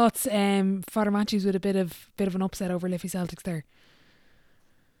 what were your thoughts? Father Matthews with a bit of an upset over Liffey Celtics there.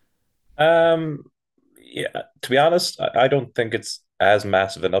 Yeah, to be honest, I don't think it's as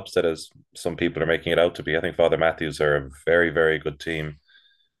massive an upset as some people are making it out to be. I think Father Matthews are a very, very good team.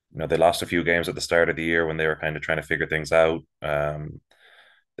 They lost a few games at the start of the year when they were kind of trying to figure things out.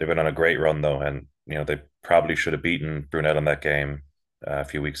 They've been on a great run though, and they probably should have beaten Brunel in that game a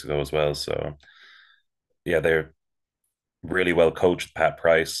few weeks ago as well. So yeah, they're really well coached, Pat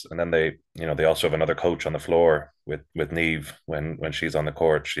Price, and then they also have another coach on the floor with Neve. When she's on the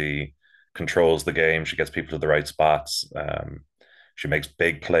court, she controls the game. She gets people to the right spots. She makes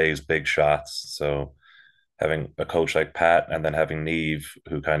big plays, big shots. So having a coach like Pat and then having Neve,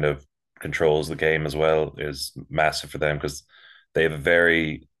 who kind of controls the game as well, is massive for them, because they have a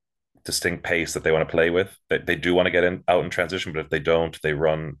very distinct pace that they want to play with. They do want to get out in transition, but if they don't, they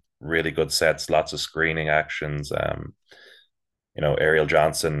run really good sets, lots of screening actions. Ariel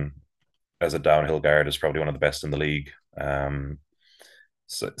Johnson as a downhill guard is probably one of the best in the league.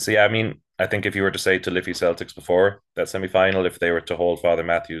 So yeah, I mean, I think if you were to say to Liffey Celtics before that semi-final, if they were to hold Father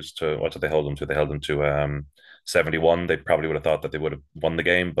Matthews to, what did they hold them to? They held them to 71. They probably would have thought that they would have won the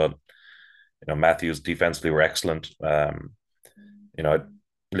game, but Matthews defensively were excellent.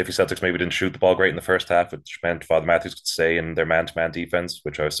 Liffey Celtics maybe didn't shoot the ball great in the first half, which meant Father Matthews could stay in their man-to-man defense,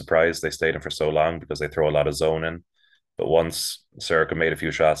 which I was surprised they stayed in for so long, because they throw a lot of zone in. But once Circa made a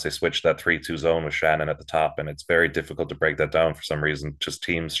few shots, they switched that 3-2 zone with Shannon at the top, and it's very difficult to break that down for some reason. Just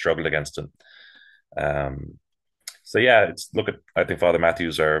teams struggled against it. So yeah, I think Father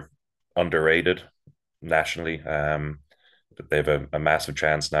Matthews are underrated nationally. But they have a massive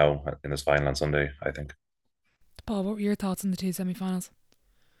chance now in this final on Sunday, I think. Paul, what were your thoughts on the two semi-finals?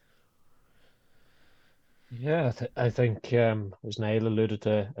 Yeah, I think as Niall alluded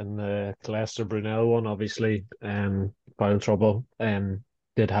to in the Leicester Brunel one, obviously foul trouble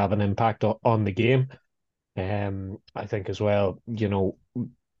did have an impact on the game. I think as well,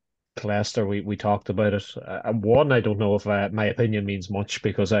 Leicester, we talked about it. One, I don't know if my opinion means much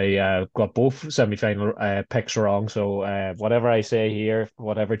because I got both semi-final picks wrong. So whatever I say here,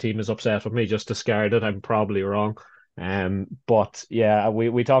 whatever team is upset with me, just discard it. I'm probably wrong. But yeah,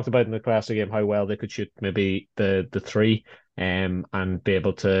 we talked about in the Leicester game how well they could shoot maybe the three, and be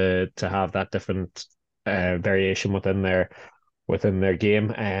able to have that different variation within their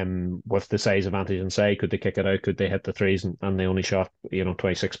game, with the size advantage inside. Could they kick it out? Could they hit the threes? And they only shot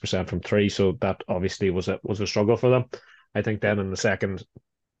 26% from three, so that obviously was a struggle for them. I think then in the second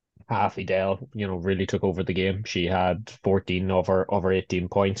half, Adele really took over the game. She had 14 over 18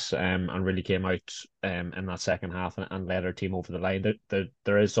 points, and really came out in that second half, and led her team over the line.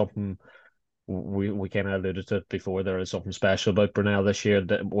 There is something. We kind of alluded to it before. There is something special about Brunel this year,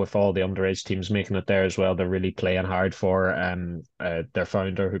 that with all the underage teams making it there as well. They're really playing hard for their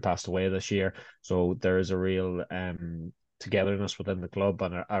founder, who passed away this year. So there is a real togetherness within the club,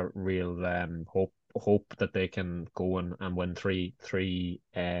 and a real hope that they can go and win three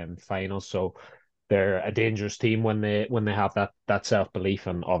finals. So they're a dangerous team when they have that self belief,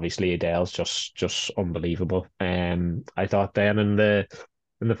 and obviously Adele's just unbelievable. I thought then in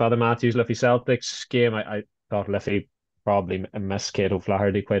the Father Matthews Liffey Celtics game, I thought Liffey probably missed Kate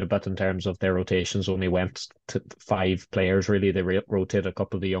O'Flaherty quite a bit in terms of their rotations. Only went to five players really. They rotated a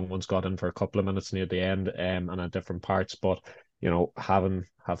couple of the young ones, got in for a couple of minutes near the end, and at different parts. But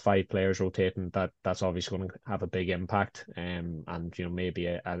have five players rotating, that's obviously going to have a big impact. And maybe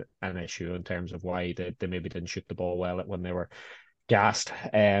an issue in terms of why they maybe didn't shoot the ball well when they were gassed.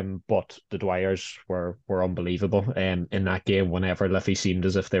 But the Dwyers were unbelievable. In that game, whenever Liffey seemed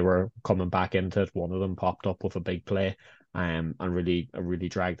as if they were coming back into it, one of them popped up with a big play, and really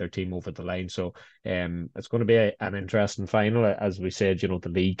dragged their team over the line. So it's going to be an interesting final. As we said, the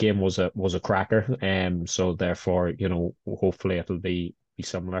league game was a cracker. So therefore, hopefully it'll be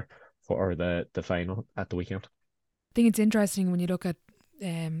similar for the final at the weekend. I think it's interesting when you look at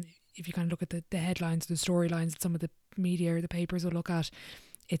if you kind of look at the headlines, the storylines that some of the media or the papers will look at.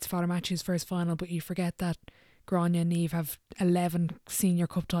 It's Father Matthew's first final, but you forget that Grania and Neve have 11 senior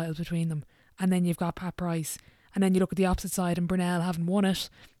cup titles between them, and then you've got Pat Price, and then you look at the opposite side, and Brunel haven't won it,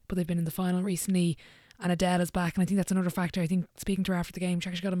 but they've been in the final recently, and Adele is back, and I think that's another factor. I think speaking to her after the game, she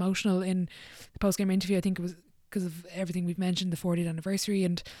actually got emotional in the post-game interview. I think it was because of everything we've mentioned, the 40th anniversary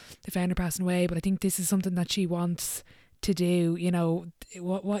and the founder passing away, but I think this is something that she wants to do.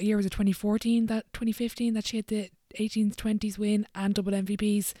 What year was it? 2014, 2015 that she had the 18th 20s win and double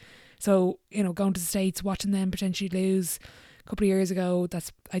MVPs. So going to the States, watching them potentially lose a couple of years ago,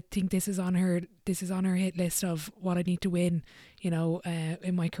 I think this is on her hit list of what I need to win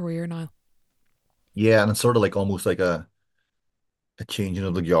in my career now. Yeah, and it's sort of like almost like a changing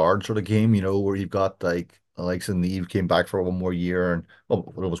of the guard sort of game, where you've got like Alexa Neve came back for one more year, and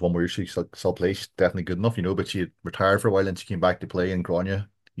well, it was one more year she still play. She's definitely good enough, but she had retired for a while and she came back to play in Grania.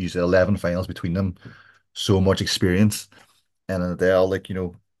 Used 11 finals between them, so much experience. And Adele, like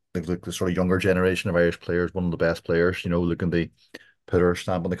the sort of younger generation of Irish players, one of the best players, looking to put her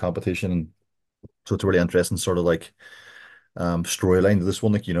stamp on the competition. And so it's a really interesting sort of like storyline to this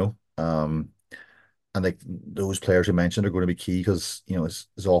one, and like those players you mentioned are going to be key because,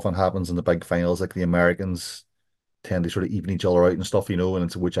 as often happens in the big finals, like the Americans tend to sort of even each other out and stuff, and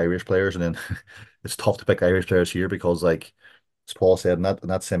it's which Irish players. And then it's tough to pick Irish players here because, like, as Paul said, in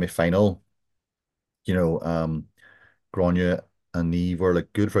that semi final, you know, um, Grania and Neve were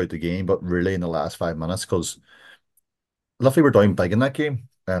like good throughout the game, but really in the last 5 minutes, because Liffey were down big in that game,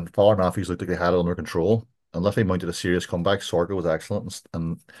 and Fowler Matthews looked like they had it under control. And Liffey mounted a serious comeback. Sorka was excellent,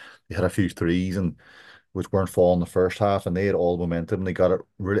 and they had a few threes, and which weren't falling in the first half, and they had all the momentum. They got it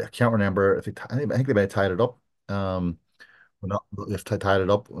really. I can't remember if I think they might have tied it up. Not if they tied it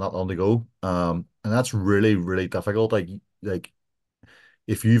up not long to go. And that's really really difficult. Like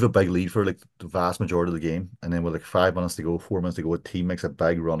if you have a big lead for like the vast majority of the game, and then with like 5 minutes to go, 4 minutes to go, a team makes a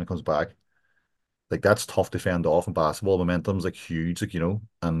big run and comes back. Like that's tough to fend off in basketball. Momentum's like huge,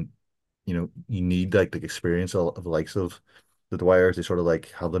 and you need like the experience of the likes of the Dwyers. They sort of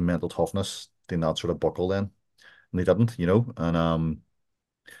like have the mental toughness to not sort of buckle then, and they didn't. And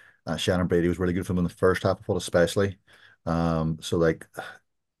Shannon Brady was really good for them in the first half, I thought especially. So like,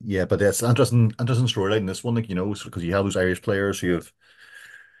 yeah, but it's interesting storyline in this one, because you have those Irish players who've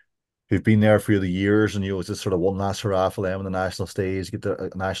been there for the years, and it's just sort of one last hurrah for them on the national stage, get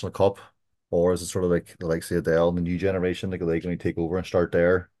the national cup, or is it sort of like say Adele and the new generation, like are they going to take over and start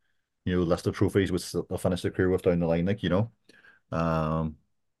their list of trophies which they'll finish their career with down the line, um.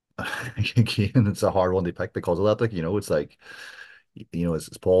 Again, it's a hard one to pick because of that. It's like, as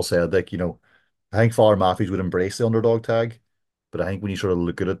Paul said, I think Father Matthews would embrace the underdog tag, but I think when you sort of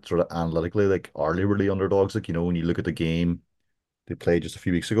look at it sort of analytically, like are they really underdogs? Like, when you look at the game they played just a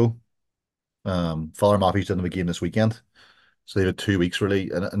few weeks ago, Father Matthews didn't have a game this weekend. So they had 2 weeks really.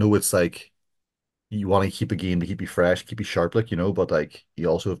 And I know it's like you want to keep a game to keep you fresh, keep you sharp, like, but like you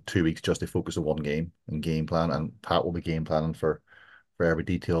also have 2 weeks just to focus on one game and game plan. And Pat will be game planning for every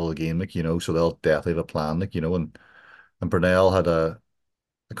detail of the game, like, so they'll definitely have a plan, like, and Brunel had a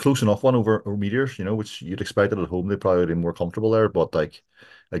close enough one over Meteors, which you'd expect it at home. They probably would be more comfortable there, but like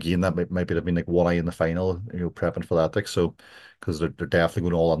again, that might have been like one eye in the final, prepping for that, like, so because they're definitely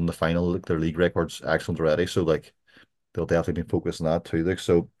going all out in the final. Like their league record's excellent already, so like they'll definitely be focused on that too. Like,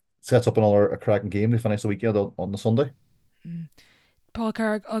 so sets up another a cracking game. They finish the weekend on the Sunday. Paul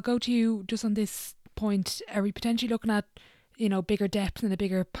Carr, I'll go to you just on this point. Are we potentially looking at, bigger depth and a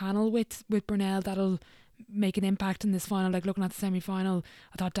bigger panel with Brunel that'll make an impact in this final? Like looking at the semi-final,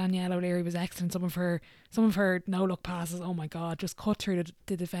 I thought Danielle O'Leary was excellent. Some of her no-look passes, oh my God, just cut through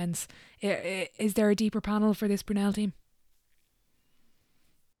the defence. Is there a deeper panel for this Brunel team?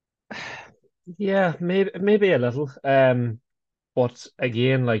 Yeah, maybe a little. But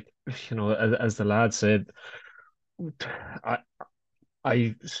again, like as the lad said, I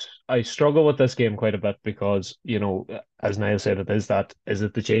I I struggle with this game quite a bit because, as Niall said, is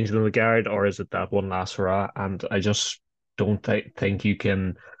it the changing of the guard or is it that one last hurrah? And I just don't think you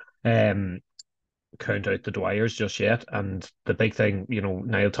can um count out the Dwyers just yet. And the big thing,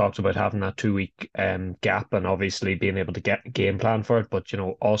 Niall talked about having that 2 week gap and obviously being able to get game plan for it, but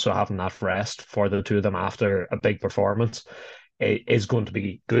also having that rest for the two of them after a big performance is going to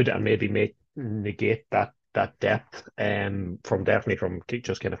be good and maybe negate that depth from definitely from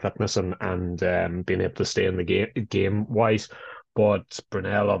just kind of fitness and being able to stay in the game wise. But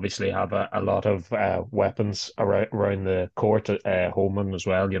Brunel obviously have a lot of weapons around the court. Holman as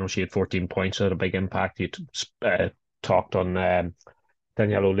well. She had 14 points, had a big impact. You talked on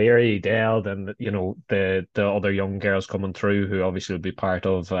Danielle O'Leary, Dale, then the other young girls coming through who obviously will be part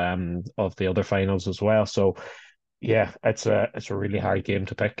of the other finals as well. So yeah, it's a really hard game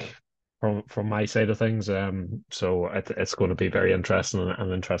to pick from my side of things. So it's going to be very interesting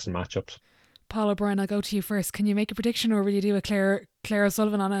and interesting matchups. Paul O'Brien, I'll go to you first. Can you make a prediction, or will you do a Claire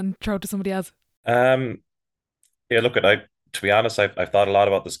O'Sullivan on it and throw it to somebody else? Yeah, look, to be honest, I've thought a lot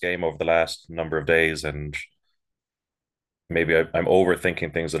about this game over the last number of days, and maybe I'm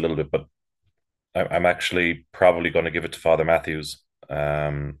overthinking things a little bit, but I'm actually probably going to give it to Father Matthews.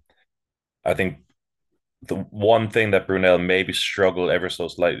 I think the one thing that Brunel maybe struggled ever so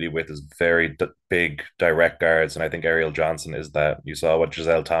slightly with is very big direct guards, and I think Ariel Johnson is that. You saw what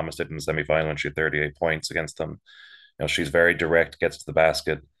Giselle Thomas did in the semi-final when she had 38 points against them. She's very direct, gets to the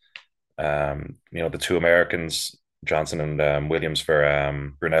basket. The two Americans, Johnson and Williams for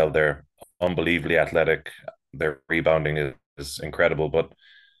Brunel, they're unbelievably athletic. Their rebounding is incredible, but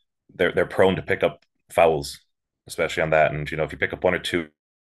they're prone to pick up fouls, especially on that. And if you pick up one or two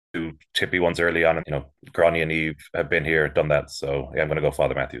tippy ones early on, and Gráinne and Eve have been here, done that. So yeah, I'm going to go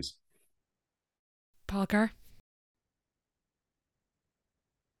Father Matthews. Paul Carr?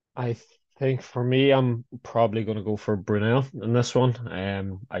 I think for me, I'm probably going to go for Brunel in this one.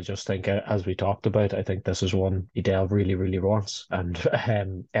 I just think, as we talked about, I think this is one Edel really, really wants,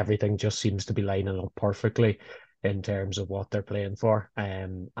 and everything just seems to be lining up perfectly in terms of what they're playing for,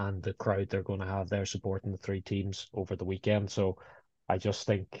 and the crowd they're going to have there supporting the three teams over the weekend. So I just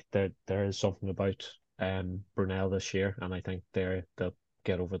think that there is something about Brunel this year, and I think they'll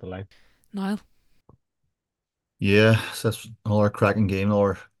get over the line. Niall? Yeah, so that's another cracking game,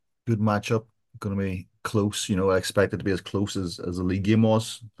 another good matchup. Going to be close. I expect it to be as close as the league game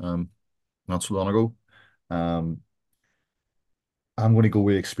was not so long ago. I'm going to go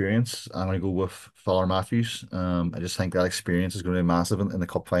with experience. I'm going to go with Fowler Matthews. I just think that experience is going to be massive in the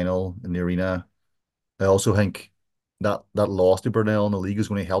cup final in the arena. I also think that loss to Brunel in the league is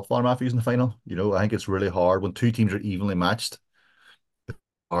going to help Fowler Matthews in the final. I think it's really hard when two teams are evenly matched. It's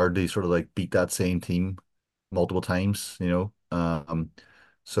hard to sort of like beat that same team multiple times.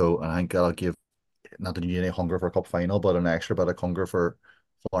 So I think that'll give not that you need any hunger for a cup final, but an extra bit of hunger for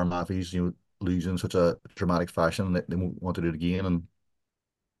Fowler Matthews. Losing such a dramatic fashion, they won't want to do it again,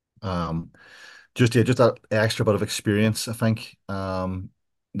 and just that extra bit of experience, I think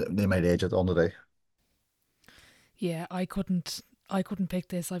they might edge it on the day. Yeah, I couldn't pick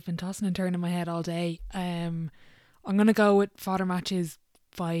this. I've been tossing and turning my head all day. I'm gonna go with Father Matthews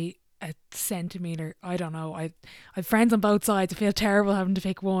by a centimetre. I don't know. I've friends on both sides. I feel terrible having to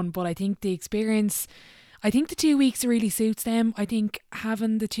pick one, but I think the experience, I think the 2 weeks really suits them. I think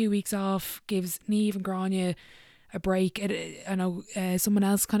having the 2 weeks off gives Niamh and Gráinne a break. I know someone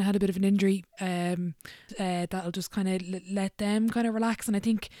else kind of had a bit of an injury. That'll just kind of let them kind of relax, and I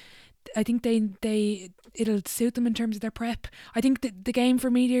think they it'll suit them in terms of their prep. I think the game for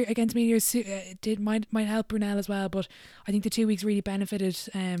against Meteors might help Brunel as well, but I think the 2 weeks really benefited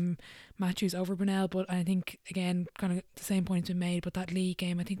Matthews over Brunel. But I think again, kind of the same point's been made. But that league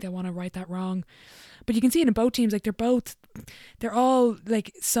game, I think they want to right that wrong. But you can see it in both teams. Like they're all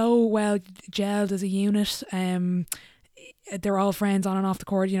like so well gelled as a unit. They're all friends on and off the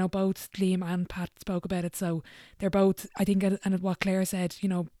court, you know, both Liam and Pat spoke about it. So they're both, I think, and what Claire said, you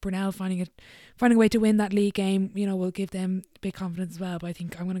know, Brunel finding a way to win that league game, you know, will give them big confidence as well. But I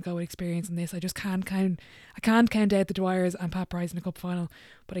think I'm going to go with experience in this. I can't count out the Dwyers and Pat Price in the cup final.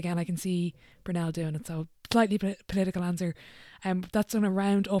 But again, I can see Brunel doing it. So slightly political answer. That's going to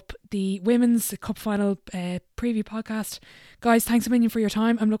round up the Women's Cup Final preview podcast. Guys, thanks a million for your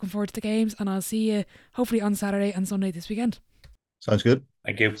time. I'm looking forward to the games, and I'll see you hopefully on Saturday and Sunday this weekend. Sounds good.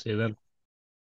 Thank you. See you then.